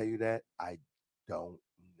honestly tell you that I don't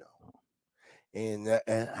know. And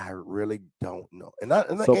I really don't know. And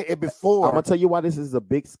before I'm gonna tell you why this is a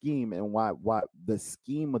big scheme and why the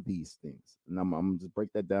scheme of these things. And I'm gonna just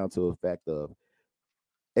break that down to a fact of,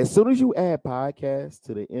 as soon as you add podcasts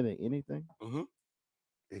to the end of anything,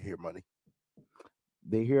 they hear money.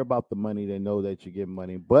 They hear about the money. They know that you get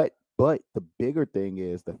money. But the bigger thing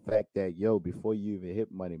is the fact that, before you even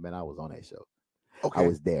hit money, man, I was on that show. Okay. I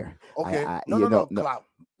was there. Okay. No. Clout.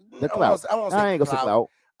 The clout. I ain't gonna say clout.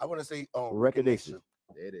 I want to say recognition.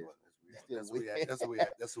 It is. That's where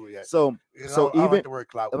we at. So I like the word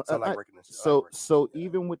clout. I like recognition. So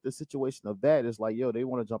even with the situation of that, it's like, they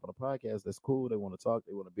want to jump on a podcast. That's cool. They want to talk.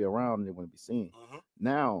 They want to be around. They want to be seen.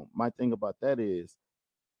 Now, my thing about that is,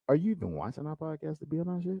 are you even watching our podcast to be on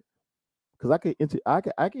our shit? Because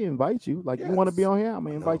I can invite you. Like, you want to be on here? I'm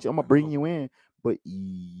gonna invite you. I'm gonna bring you in, but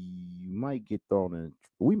you might get thrown in.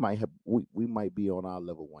 We might be on our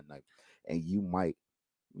level one night, and you might,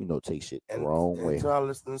 take shit the wrong way. To our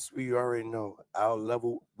listeners, we already know our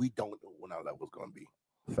level. We don't know when our level is gonna be.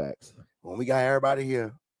 Facts. When we got everybody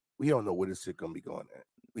here, we don't know where this shit gonna be going at.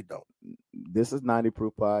 We don't. This is 90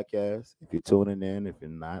 Proof Podcast. If you're tuning in, if you're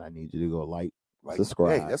not, I need you to go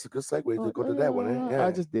subscribe. Hey, that's a good segue to go to that one. Yeah.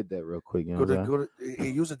 I just did that real quick.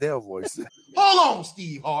 Use a Dale voice. Hold on,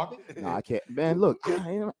 Steve Harvey. No, I can't. Man, look,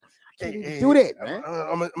 I can't do that, man.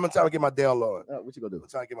 I'm gonna try to get my Dale on. What you gonna do? I'm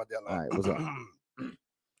trying to get my Dale on. All right, what's up?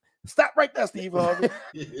 Stop right there, Steve Harvey.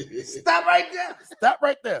 Stop right there. Stop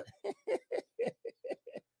right there.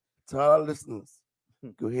 To all our listeners,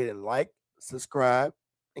 go ahead and like, subscribe,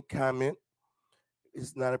 and comment.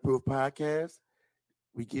 It's Not Approved Podcast.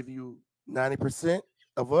 We give you 90%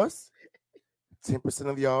 of us, 10%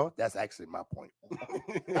 of y'all. That's actually my point.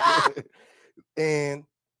 And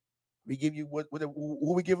we give you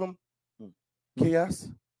who we give them? Chaos.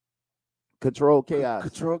 Control chaos.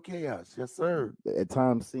 Control chaos. Yes, sir. At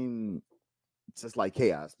times seem just like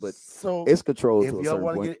chaos, but so it's controlled. If to a y'all certain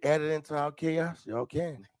want to point. get added into our chaos, y'all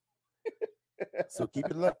can. So keep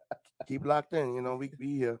locked in. You know, we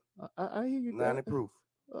be here. I hear you. 90 proof.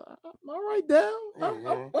 I'm all right, down. Yeah, I'm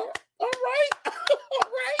all right. All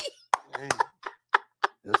right. Hey,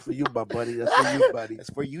 that's for you, my buddy. That's for you, buddy. That's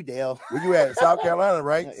for you, Dale. Where you at? South Carolina,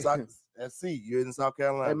 right? SC. You're in South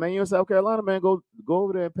Carolina. Hey, man, you're in South Carolina, man. Go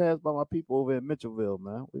over there and pass by my people over in Mitchellville,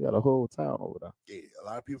 man. We got a whole town over there. Yeah, a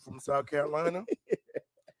lot of people from South Carolina.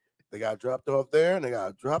 They got dropped off there, and they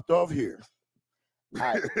got dropped off here.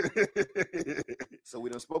 All right. So we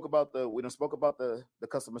done spoke about the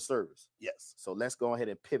customer service. Yes. So let's go ahead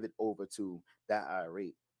and pivot over to that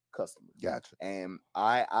irate customer. Gotcha. And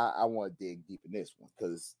I want to dig deep in this one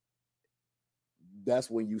because that's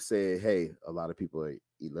when you said, hey, a lot of people are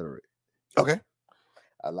illiterate. Okay.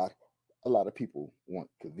 A lot of people want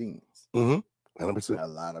convenience. 100%. A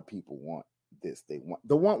lot of people want this. They want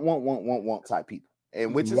the want type people.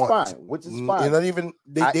 And which is Want. fine. Which is fine. And not even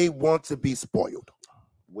they want to be spoiled.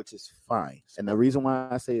 Which is fine. And the reason why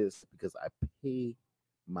I say is because I pay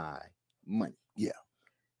my money. Yeah.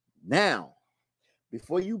 Now,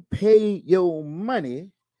 before you pay your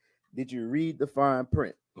money, did you read the fine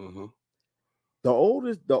print? The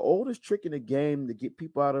oldest trick in the game to get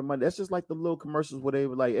people out of money. That's just like the little commercials where they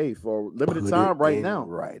were like, "Hey, for a limited time right now,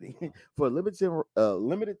 for a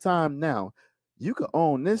limited time now, you can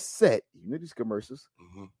own this set." You know these commercials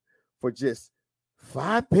for just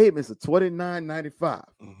 5 payments of $29.95.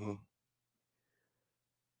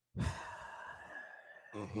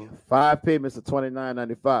 5 payments of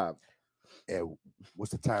 $29.95. And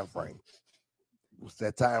what's the time frame? What's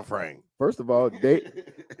that time frame? First of all,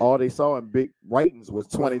 all they saw in big writings was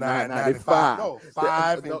 $29.95. No,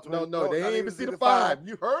 5. No, they didn't even see the 5.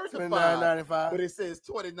 You heard the 5, $29.95, but it says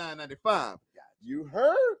 $29.95. You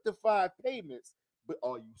heard the 5 payments, but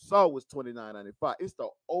all you saw was $29.95. It's the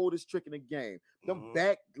oldest trick in the game. Them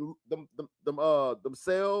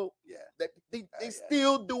sell. Yeah, they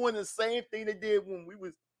still doing the same thing they did when we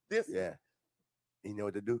was this. Yeah, you know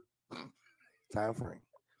what to do? Time frame.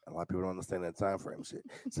 A lot of people don't understand that time frame shit.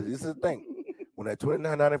 So this is the thing. When that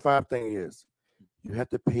 $29.95 thing is, you have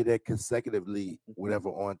to pay that consecutively, whatever,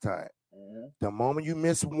 on time. The moment you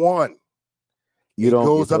miss one, it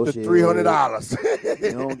goes up to $300.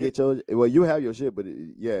 You don't get your you have your shit, but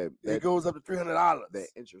it goes up to $300. That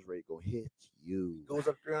interest rate gonna hit you. It goes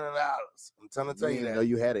up to $300. I'm trying to tell you that. No,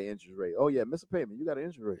 you had an interest rate. Oh yeah, miss a payment. You got an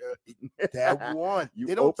interest rate. That one. You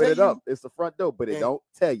they don't open tell it up. It's the front door, but it don't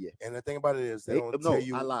tell you. And the thing about it is, they don't tell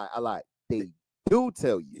you. I lied. They do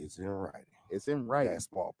tell you. It's in writing. It's in writing. That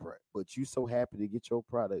small print. But you so happy to get your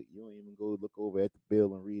product, you don't even go look over at the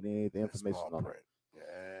bill and read any of the information on it.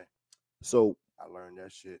 Yeah. So I learned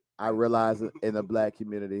that shit. I realize in the black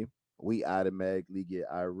community, we automatically get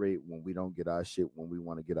irate when we don't get our shit when we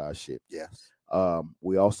want to get our shit. Yes.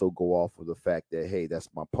 We also go off of the fact that, hey, that's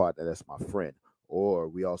my partner, that's my friend. Or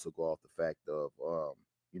we also go off the fact of,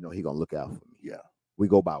 he gonna look out for me. Yeah. We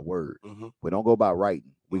go by word. We don't go by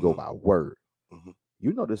writing. We go by word.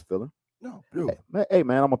 You know this feeling. No, dude. Hey,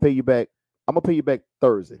 man, I'm gonna pay you back. I'm gonna pay you back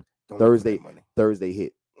Thursday. Thursday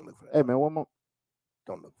hit. Hey, man, one more.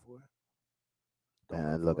 Don't look for it.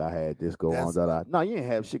 Man, look, I had this go on. No, you ain't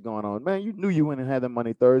have shit going on, man. You knew you wouldn't have that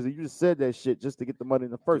money Thursday. You just said that shit just to get the money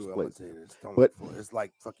in the first place. But it's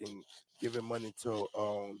like fucking giving money to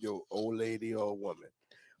your old lady or a woman,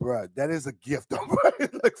 bro. That is a gift.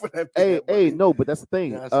 Look for that. Hey, no, but that's the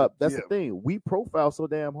thing. That's the gift. thing. We profile so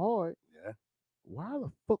damn hard. Yeah. Why the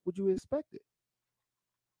fuck would you expect it?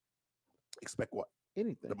 Expect what?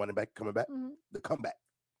 Anything. The money back coming back. The comeback.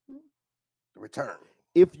 The return.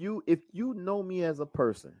 If you know me as a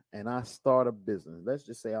person and I start a business, let's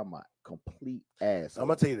just say I'm a complete asshole. I'm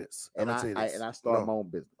gonna tell you this. And I start my own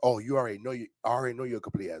business. Oh, I already know you're a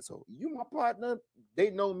complete asshole. You my partner. They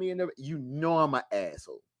know me and you know I'm an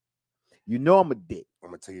asshole. You know I'm a dick. I'm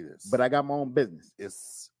gonna tell you this. But I got my own business.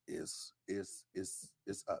 It's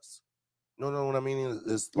us. No, what I mean is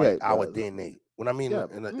it's like our DNA. What I mean,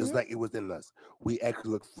 it's like it was in us. We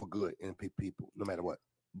actually look for good in people, no matter what.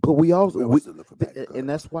 But we also We always look for bad guys. and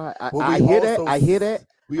that's why But I we hear that. also I hear that.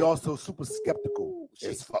 We also super skeptical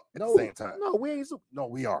as fuck at the same time. No, we ain't. No,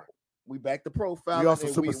 we are. We back to profile. We also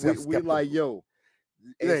and super we skeptical. like, yo.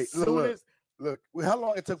 Hey, As soon as look, how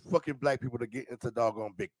long it took fucking black people to get into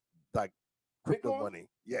doggone big, like, crypto Bitcoin? money?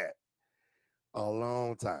 Yeah, a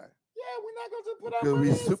long time. yeah, we're not gonna just put our Because money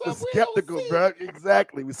we in super something we don't skeptical, see. bro.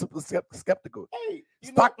 Exactly, we super skeptical. Hey,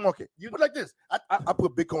 Stock market. You put like this. I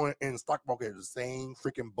put Bitcoin in stock market in the same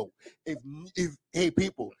freaking boat. If hey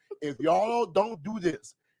people, if y'all don't do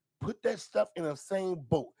this, put that stuff in the same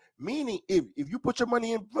boat. Meaning, if you put your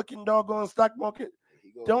money in fucking doggone stock market,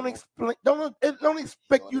 don't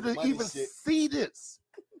expect you to even see this.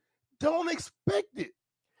 Don't expect it.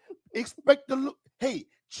 Expect to look. Hey,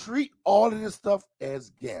 treat all of this stuff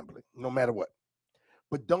as gambling, no matter what.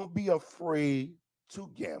 But don't be afraid to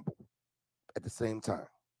gamble at the same time.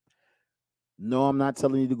 No, I'm not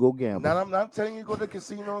telling you to go gamble. Now, I'm not telling you to go to the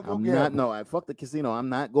casino and go I'm gamble. not. No, I fuck the casino. I'm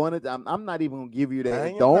not going to. I'm not even gonna give you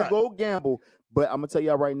that. you're Don't not. go gamble. But I'm gonna tell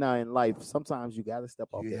y'all right now in life, sometimes you gotta step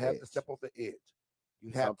off. You the have edge. to step off the edge.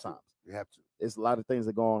 You have Sometimes. to. You have to. There's a lot of things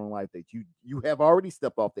that go on in life that you have already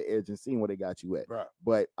stepped off the edge and seen where they got you at. Right.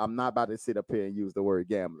 But I'm not about to sit up here and use the word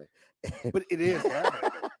gambling. But it is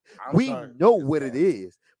gambling. We know what it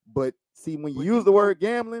is. But see, when you use the word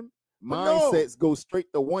gambling, mindsets go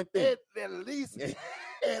straight to one thing. At least if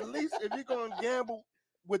you're gonna gamble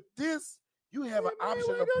with this, you have an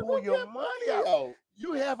option to pull your money out.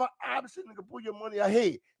 You have an option to pull your money out.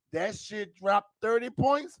 Hey, that shit dropped 30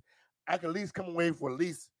 points. I can at least come away for at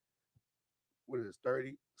least, what is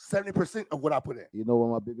it, 70% of what I put in. You know what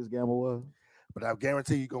my biggest gamble was? But I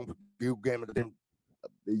guarantee you gamble to them.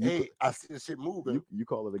 Hey, I see this shit moving. You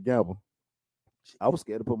call it a gamble. I was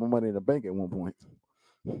scared to put my money in the bank at one point.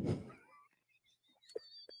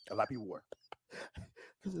 A lot of people were.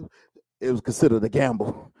 It was considered a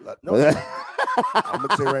gamble. No, I'm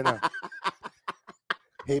gonna say right now.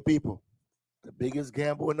 Hey, people, the biggest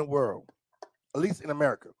gamble in the world, at least in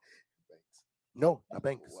America. No, not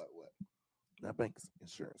banks. What? Not banks.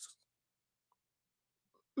 Insurance.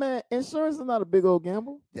 Man, insurance is not a big old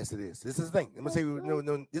gamble. Yes, it is. This is the thing. I'm gonna say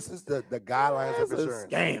no. This is the guidelines of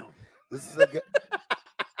insurance. Scam. This is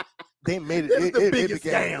they made it. It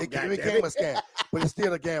became a scam, but it's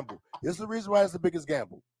still a gamble. This is the reason why it's the biggest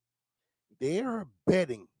gamble. They are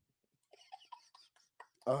betting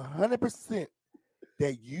 100%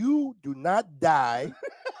 that you do not die.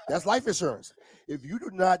 That's life insurance. If you do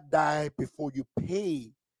not die before you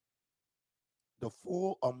pay the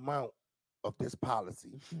full amount of this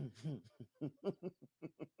policy.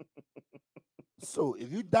 So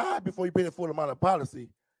if you die before you pay the full amount of policy,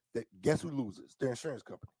 that guess who loses? The insurance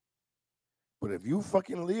company. But if you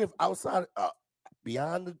fucking live outside,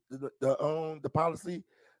 beyond the policy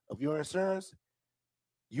of your insurance,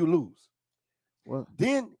 you lose. Well,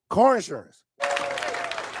 then car insurance.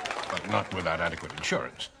 But not without adequate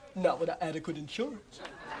insurance. Not without adequate insurance.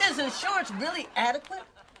 Is insurance really adequate?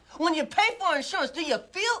 When you pay for insurance, do you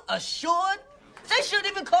feel assured? They shouldn't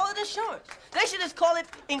even call it insurance. They should just call it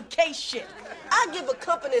in case shit. I give a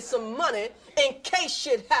company some money in case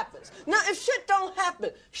shit happens. Now, if shit don't happen,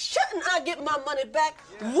 shouldn't I get my money back?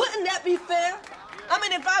 Wouldn't that be fair? I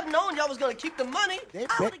mean, if I'd known y'all was gonna keep the money, they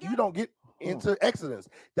bet you don't get into accidents.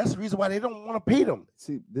 That's the reason why they don't want to pay them.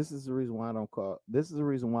 See, this is the reason why I don't call. This is the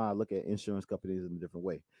reason why I look at insurance companies in a different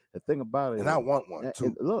way. The thing about it, and I want one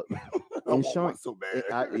too. Look, insurance so bad.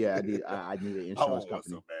 I need an insurance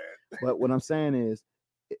company. So bad. But what I'm saying is,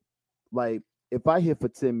 like, if I hit for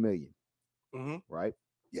 10 million, right?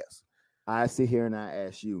 Yes. I sit here and I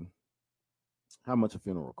ask you, how much a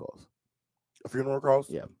funeral costs? A funeral cost?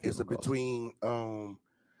 Yeah. It's between I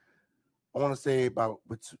want to say about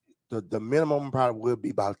the minimum probably would be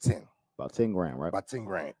about 10. About 10 grand, right? About 10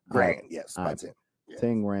 grand. Yes, about 10. Yes.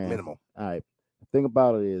 10 grand. Minimum. All right. The thing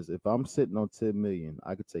about it is, if I'm sitting on 10 million,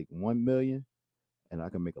 I could take 1 million and I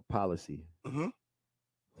can make a policy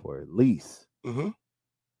for at least 10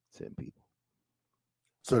 people.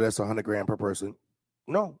 So that's 100 grand per person.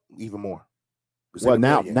 No, even more. Well,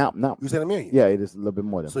 now you said $1 million. Yeah, it is a little bit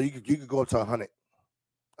more than. So you could go up to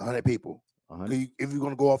 100 people. 100? If you're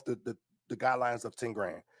gonna go off the guidelines of 10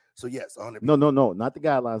 grand. So yes, 100 people. No, not the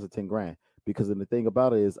guidelines of 10 grand. Because the thing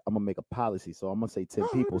about it is, I'm gonna make a policy. So I'm gonna say 10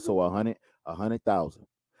 people. So 100,000.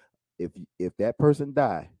 If that person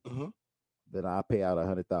die, then I pay out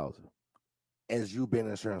 100,000. As you being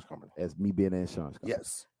an insurance company. As me being an insurance company.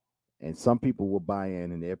 Yes. And some people will buy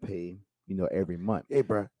in and they're paid every month. Hey,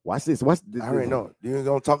 bro. Watch this. Watch this. I already know. You ain't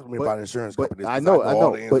gonna talk to me about insurance companies. I know.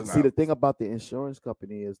 all the ins But and see, the outs. thing about the insurance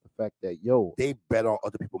company is the fact that they bet on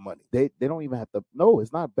other people's money. they don't even have to. No,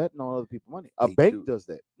 it's not betting on other people's money. A They bank do. does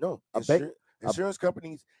that. No, A bank- insurance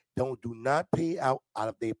companies do not pay out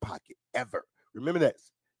of their pocket ever. Remember that.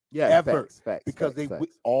 Yeah, Ever. facts. Because with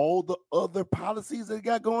all the other policies they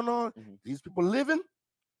got going on, Mhm. these people living,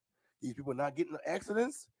 these people not getting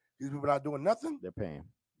accidents, these people not doing nothing. they're paying,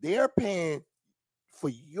 They're paying for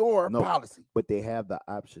your No. policy but they have the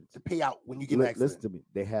option to pay out when you get an accident. listen to me.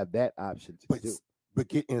 They have that option to But, do. but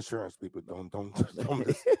get insurance, people. Don't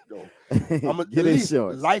listen. Don't. Get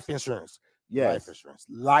insurance. Life insurance. Yes,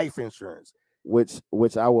 Life insurance.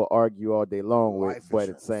 which I will argue all day long with, Life but at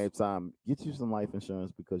the insurance. same time, get you some life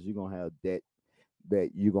insurance because you're gonna have debt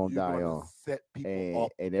that you're gonna You're die gonna on. set people And,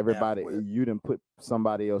 up. and everybody, with. you done put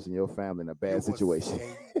somebody else in your family in a You bad will situation.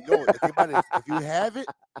 the thing about it is, if you have it,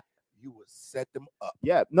 you will set them up.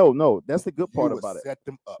 Yeah, no, that's the good part you will about it. set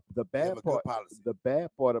them up. The You have bad a good part, policy. the bad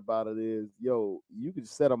part about it is, you can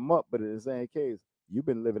set them up, but in the same case, you've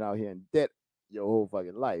been living out here in debt your whole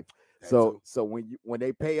fucking life. That So, too. when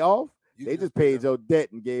they pay off, You they can just put paid them- your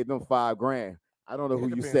debt and gave them $5,000. I don't know It who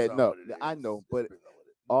you depends setting on up. what it I is. know, It but depends on what it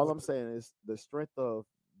is. all What I'm the- saying is the strength of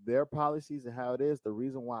their policies and how it is. The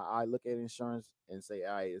reason why I look at insurance and say,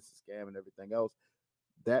 "all right, it's a scam" and everything else,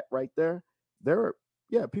 that right there,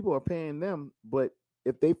 people are paying them. But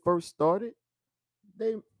if they first started,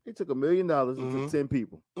 they took $1 million and Mhm. took 10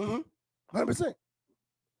 people, 100%.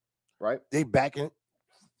 right? They backing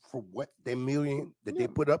for what their million that they Yeah.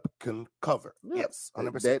 put up can cover. Yeah. Yes,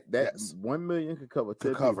 100%. That yes. 1 million could cover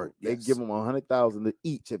 10 cover, people. They yes. give them 100,000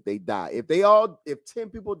 each if they die. If 10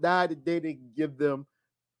 people die today, they give them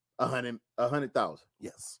 100,000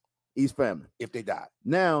 Yes. each family. If they die.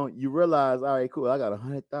 Now you realize, all right, cool. I got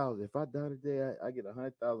 100,000. If I die today, I get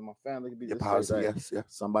 100,000. My family can be Your just policy, right. yes, yes.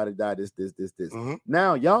 Somebody died. This. Mhm.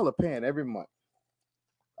 Now y'all are paying every month.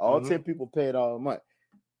 All Mhm. 10 people paid all the month.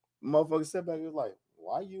 Motherfucker sat back and was like,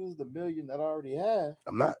 "Why use the million that I already have?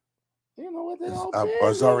 I'm not. You know what they It's, all I paying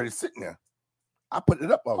was me? already sitting there. I put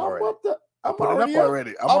it up I'm already. up to. I I'm put it up already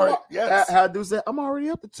already. I'm already. Yes. How do say? I'm already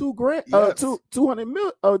up to $2,000. Yes.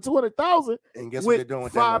 200,000 And guess what they're with doing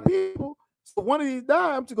with 5 that money? people. So one of these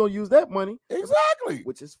die, I'm just gonna use that money, Exactly.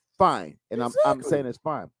 which is fine. And I'm Exactly. saying it's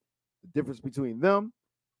fine. The difference between them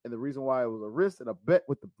and the reason why it was a risk and a bet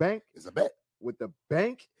with the bank, It's a bet.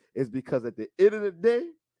 is because at the end of the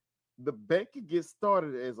day, the bank can get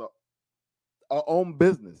started as a own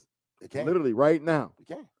business. They can. Literally right now. They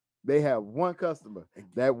can. They have one customer.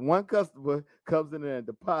 That one customer comes in there and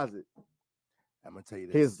deposit I'm gonna tell you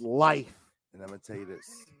this. his life. And I'm gonna tell you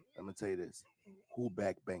this. Who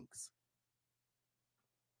back banks?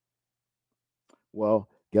 Well,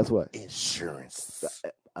 guess what? Insurance.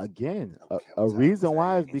 Again, Okay, a I'm reason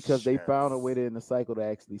why is saying because they found a insurance. way to in the cycle to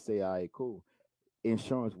actually say, all right, cool.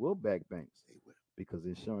 Insurance will back banks They will. because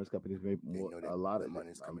insurance companies make They know that a lot the of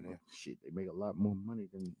money's coming in. Shit, they make a lot more money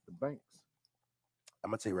than the banks.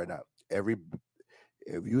 I'm gonna tell you right now.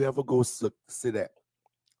 If you ever go sit at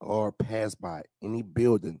or pass by any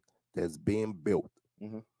building that's being built,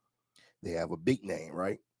 Mhm. they have a big name,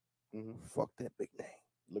 right? Mhm. Fuck that big name.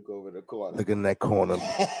 Look over the corner. Look in that corner,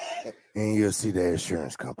 and you'll see the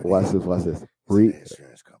insurance company. Watch this. See Read the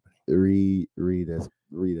insurance company. read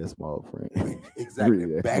that small print. Exactly.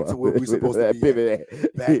 Read that Back to small where we're print. supposed to be. Pivot At.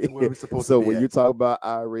 at. Back to where we're supposed So to be. when at. you talk about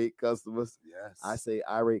irate customers, yes, I say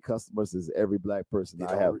irate customers is every black person They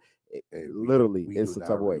I don't have. hey, Literally, we it's do some not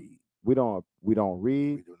type of way. read. We don't We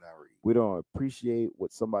read. do not read. We don't appreciate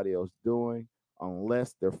what somebody else doing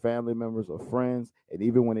unless they're family members or friends. And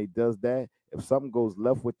even when they does that, if something goes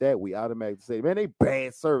left with that, we automatically say, "Man, they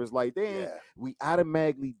bad service." Like they ain't. Yeah. We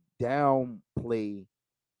automatically downplay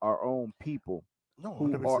our own people. No, who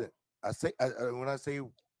 100%. I say when I say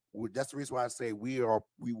that's the reason why I say we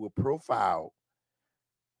will profile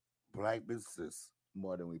black businesses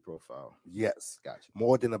More than we profile. Yes, Gotcha.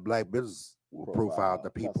 more than a black business will profile the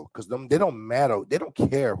Profile. people because they don't matter. They don't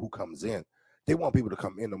care who comes in. They want people to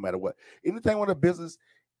come in no matter what. Anything with a business,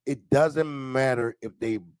 it doesn't matter if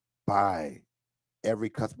they buy. Every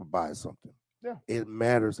customer buys something. Yeah. It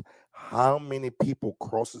matters how many people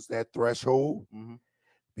crosses that threshold. Mhm.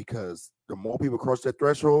 Because the more people cross that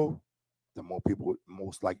threshold, the more people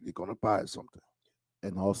most likely going to buy something.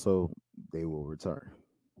 And also, they will return.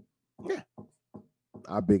 Yeah.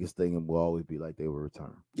 Our biggest thing will always be like they will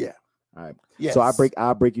return. Yeah. All right. Yes. So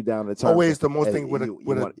I'll break you down the terms. Always the most Hey, thing with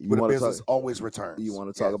a business talk, always returns. You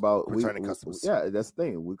want to talk about returning customers? Yeah, that's the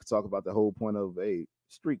thing. We could talk about the whole point of a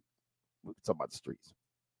street. We could talk about the streets.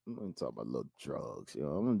 I'm gonna talk about little drugs.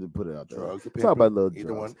 I'm gonna just put it out there. Drugs, Talk about little either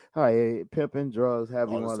drugs. one. Hi, pimping, drugs,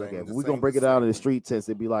 however you All the want to look same, at it. the We're gonna same, break the it down in same. the street test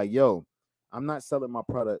and be like, yo, I'm not selling my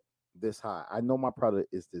product this high. I know my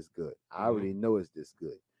product is this good. I already know it's this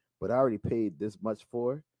good, but I already paid this much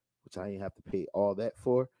for it, which I ain't have to pay all that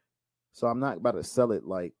for. So I'm not about to sell it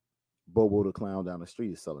like Bobo the clown down the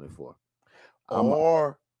street is selling it for.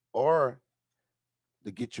 Or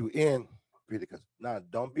to get you in, because now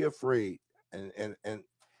don't be afraid. And a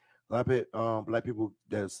lot of black people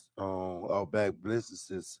that's our black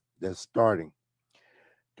businesses that's starting,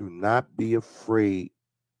 do not be afraid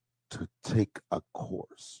to take a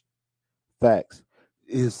course. Facts.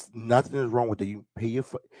 Is nothing is wrong with that. You pay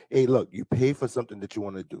for. Hey, look, you pay for something that you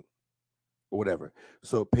want to do, or whatever.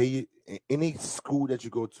 So pay any school that you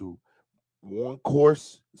go to. One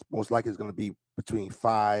course is most likely is going to be between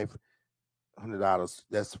 $500.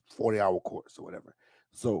 That's 40-hour course or whatever.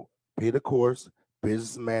 So pay the course.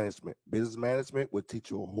 Business management. Business management will teach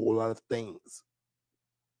you a whole lot of things.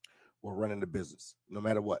 While running the business, no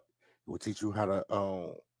matter what, it will teach you how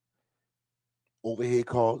to overhead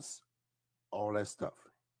costs, all that stuff.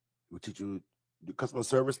 It will teach you the customer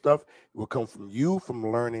service stuff. It will come from you,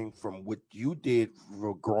 from learning from what you did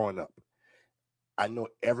for growing up. I know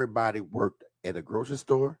everybody worked at a grocery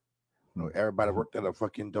store. You know, everybody worked at a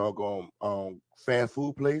fucking doggone fast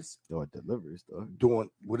food place. Or a delivery store. Doing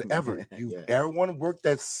whatever. Everyone worked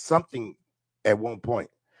at something at one point.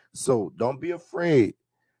 So don't be afraid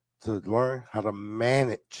to learn how to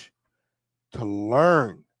manage. To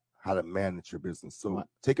learn how to manage your business. So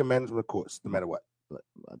take a management course, no matter what.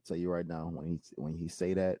 I'll tell you right now, when he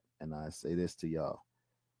say that, and I say this to y'all,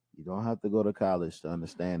 you don't have to go to college to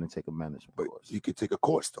understand and take a management course. You could take a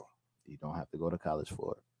course though. You don't have to go to college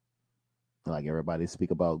for it. Like everybody speak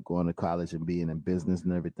about going to college and being in business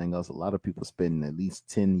and everything else. A lot of people spend at least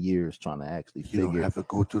 10 years trying to actually figure. You don't have to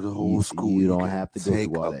go through the whole school. You don't have to go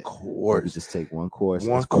through all that. Course. You just take one course.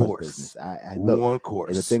 One course. One course.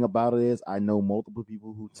 And the thing about it is, I know multiple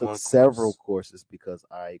people who took several courses because,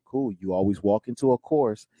 cool. You always walk into a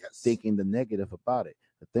course thinking the negative about it.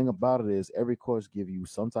 The thing about it is, every course gives you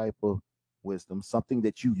some type of wisdom, something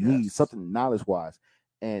that you need, something knowledge-wise,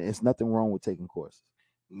 and it's nothing wrong with taking courses.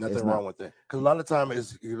 Nothing wrong with that. Because a lot of time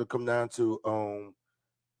it'll come down to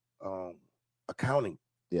accounting.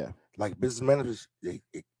 Yeah. Like business managers,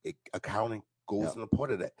 accounting goes in a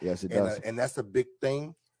part of that. Yes, it does. And that's a big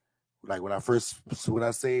thing. Like when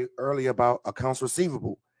I say earlier about accounts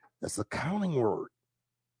receivable, that's accounting word.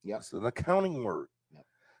 Yeah. It's an accounting word. Yep.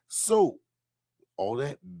 So all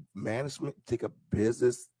that management, take a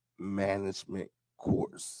business management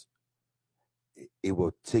course. It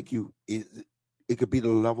will take you. It could be the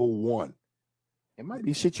level 1. It might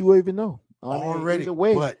be shit you don't even know already. Either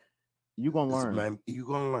way, but you're gonna learn. You're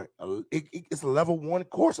gonna learn. It's a level 1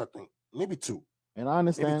 course, I think, maybe 2. And I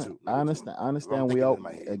understand. I understand. We all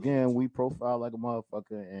we profile like a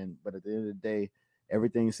motherfucker, but at the end of the day,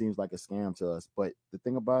 everything seems like a scam to us. But the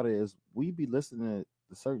thing about it is, we be listening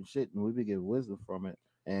to certain shit and we be getting wisdom from it,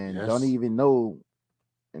 and don't even know.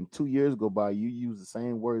 And 2 years go by, you use the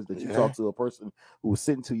same words that you talk to a person who was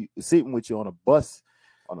sitting with you on a bus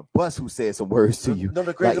who said some words to you. You know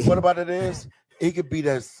the crazy part about it is, it could be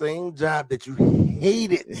that same job that you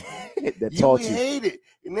hated. That taught you. Hated.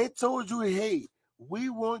 And they told you, hey, we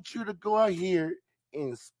want you to go out here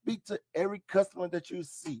and speak to every customer that you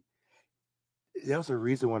see. There's a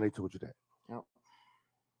reason why they told you that. Yep.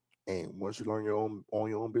 And once you learn your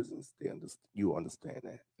own business, you understand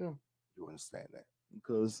that. Yeah. You understand that.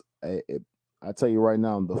 Because I tell you right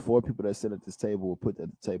now, the 4 people that sit at this table were put at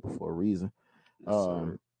the table for a reason.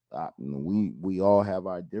 We all have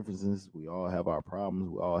our differences, we all have our problems,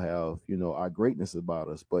 we all have our greatness about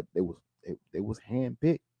us, but it was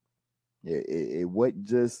handpicked. It wasn't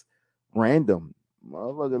just random.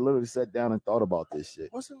 Motherfucker literally sat down and thought about this shit.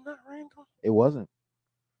 Wasn't that random? It wasn't.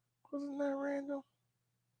 Wasn't that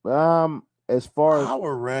random? As far as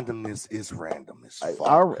our randomness is random as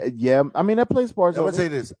fuck. I mean that plays parts. I'm gonna say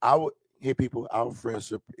this. People, our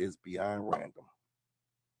friendship is beyond random.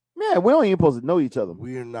 Yeah, we don't even supposed to know each other.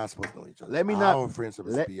 We are not supposed to know each other. Our friendship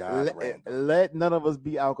is beyond random. Let none of us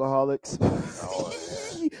be alcoholics.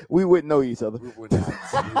 We wouldn't know each other. We would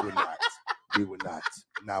not. We would not.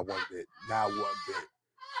 Not one bit. Not one bit.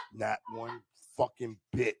 Not one fucking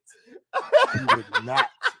bit. We would not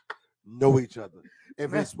know each other.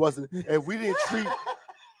 If we didn't treat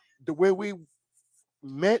the way we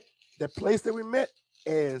met, the place that we met,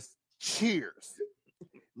 as Cheers.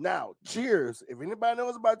 Now, Cheers, if anybody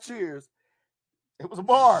knows about Cheers, it was a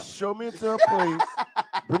bar. Show me to a place,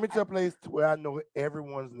 bring me to a place where I know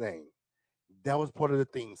everyone's name. That was part of the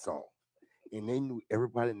theme song. and they knew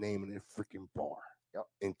everybody's name in their freaking bar. Yep.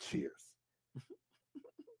 And Cheers. It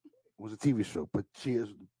was a TV show, but Cheers.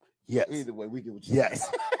 Yes. Either way, we get what you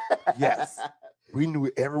Yes. Yes. We knew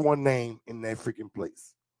everyone's name in that freaking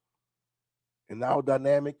place. And our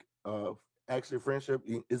dynamic of actually friendship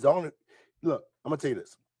is only. Look, I'm gonna tell you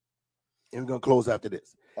this, and we're gonna close after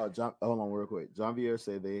this. John, hold on real quick. John Vier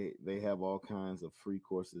said they have all kinds of free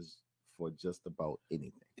courses for just about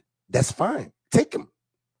anything. That's fine. Take them.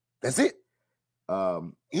 That's it.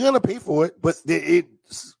 You're gonna pay for it, but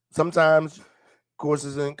sometimes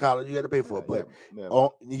courses in college you got to pay for it. But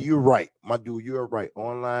you're right, my dude. You're right.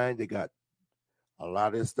 Online they got a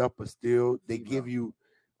lot of this stuff, but still they give you.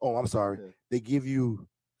 Oh, I'm sorry. Yeah. They give you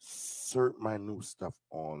certain minute stuff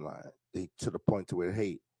online. They to the point to where,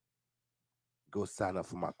 hey, go sign up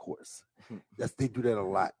for my course. They do that a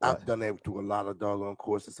lot. I've done that to a lot of doggone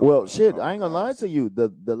courses. Well, shit, I ain't gonna lie to you.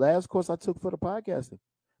 The last course I took for the podcasting,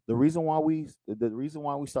 the reason why we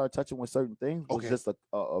started touching with certain things was just a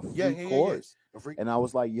free course. Yeah. And I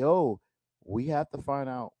was like, yo, we have to find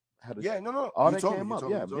out how to. Yeah, no. All that came up.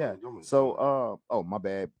 Yeah. So, oh, my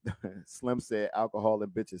bad. Slim said alcohol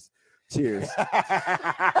and bitches. Cheers.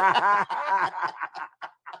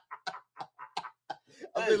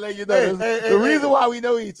 I'm just letting you know the reason why we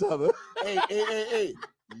know each other. Hey.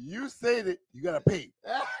 You say that you gotta pay.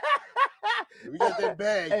 We got that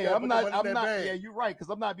bag. Hey, I'm not. Bag. Yeah, you're right, because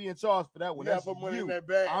I'm not being charged for that one. You gotta put money in that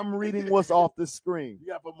bag. I'm reading what's off the screen. You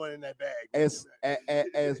gotta put money in that bag.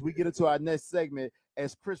 As we get into our next segment,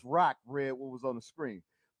 as Chris Rock read what was on the screen.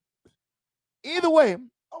 Either way,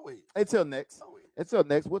 until next,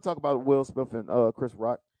 we'll talk about Will Smith and Chris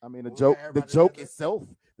Rock. I mean, the joke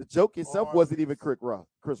itself wasn't even Chris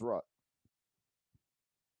Rock.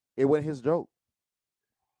 It wasn't his joke.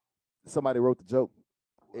 Somebody wrote the joke.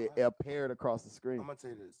 It appeared across the screen. I'm gonna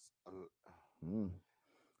tell you this.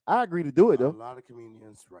 I agree to do it though. A lot of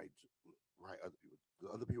comedians write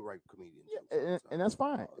other people write comedians. Yeah, and that's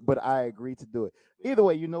fine. But I agree to do it. Either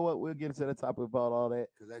way, you know what? We'll get into the topic about all that.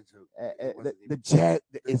 Because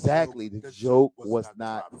the joke was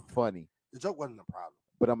not funny. The joke wasn't a problem.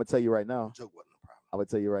 But I'm gonna tell you right now. The joke wasn't a problem. I'm gonna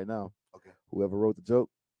tell you right now. Okay. Whoever wrote the joke,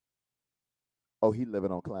 he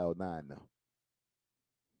living on cloud 9 now.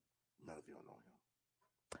 None of you don't know him.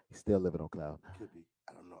 He's still living on cloud 9. Could be.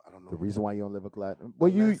 I don't know. The reason why you don't live on cloud 9.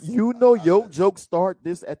 Well, you know your joke start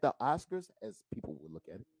this at the Oscars, as people would look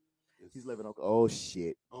at it. He's living on. Oh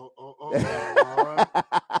shit. What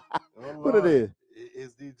it is?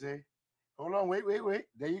 It's DJ. Hold on. Wait.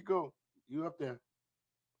 There you go. You up there?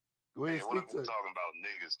 Go ahead and speak to it. Talking about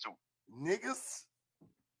niggas too. Niggas?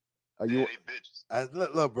 Are you? They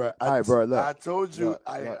bitches. Look, bro. All right, bro. Look. I told you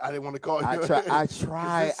I didn't want to call you. I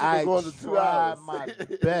try my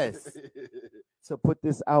best to put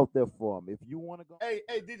this out there for him. If you want to go, hey,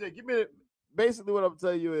 DJ, give me. Basically, what I'm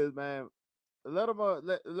telling you is, man, let them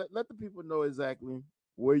let the people know exactly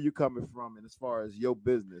where you coming from, and as far as your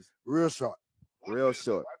business. Real short. Real shit.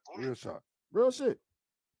 No, real shit.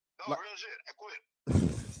 I quit.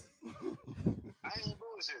 I ain't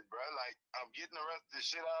doing shit, bro. Like, I'm getting the rest of the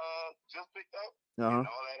shit I just picked up, and all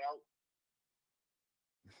that out,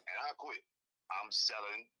 and I quit. I'm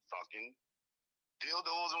selling fucking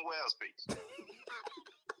dildos and well space.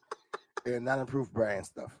 And not improved brand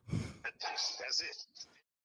stuff. That's it.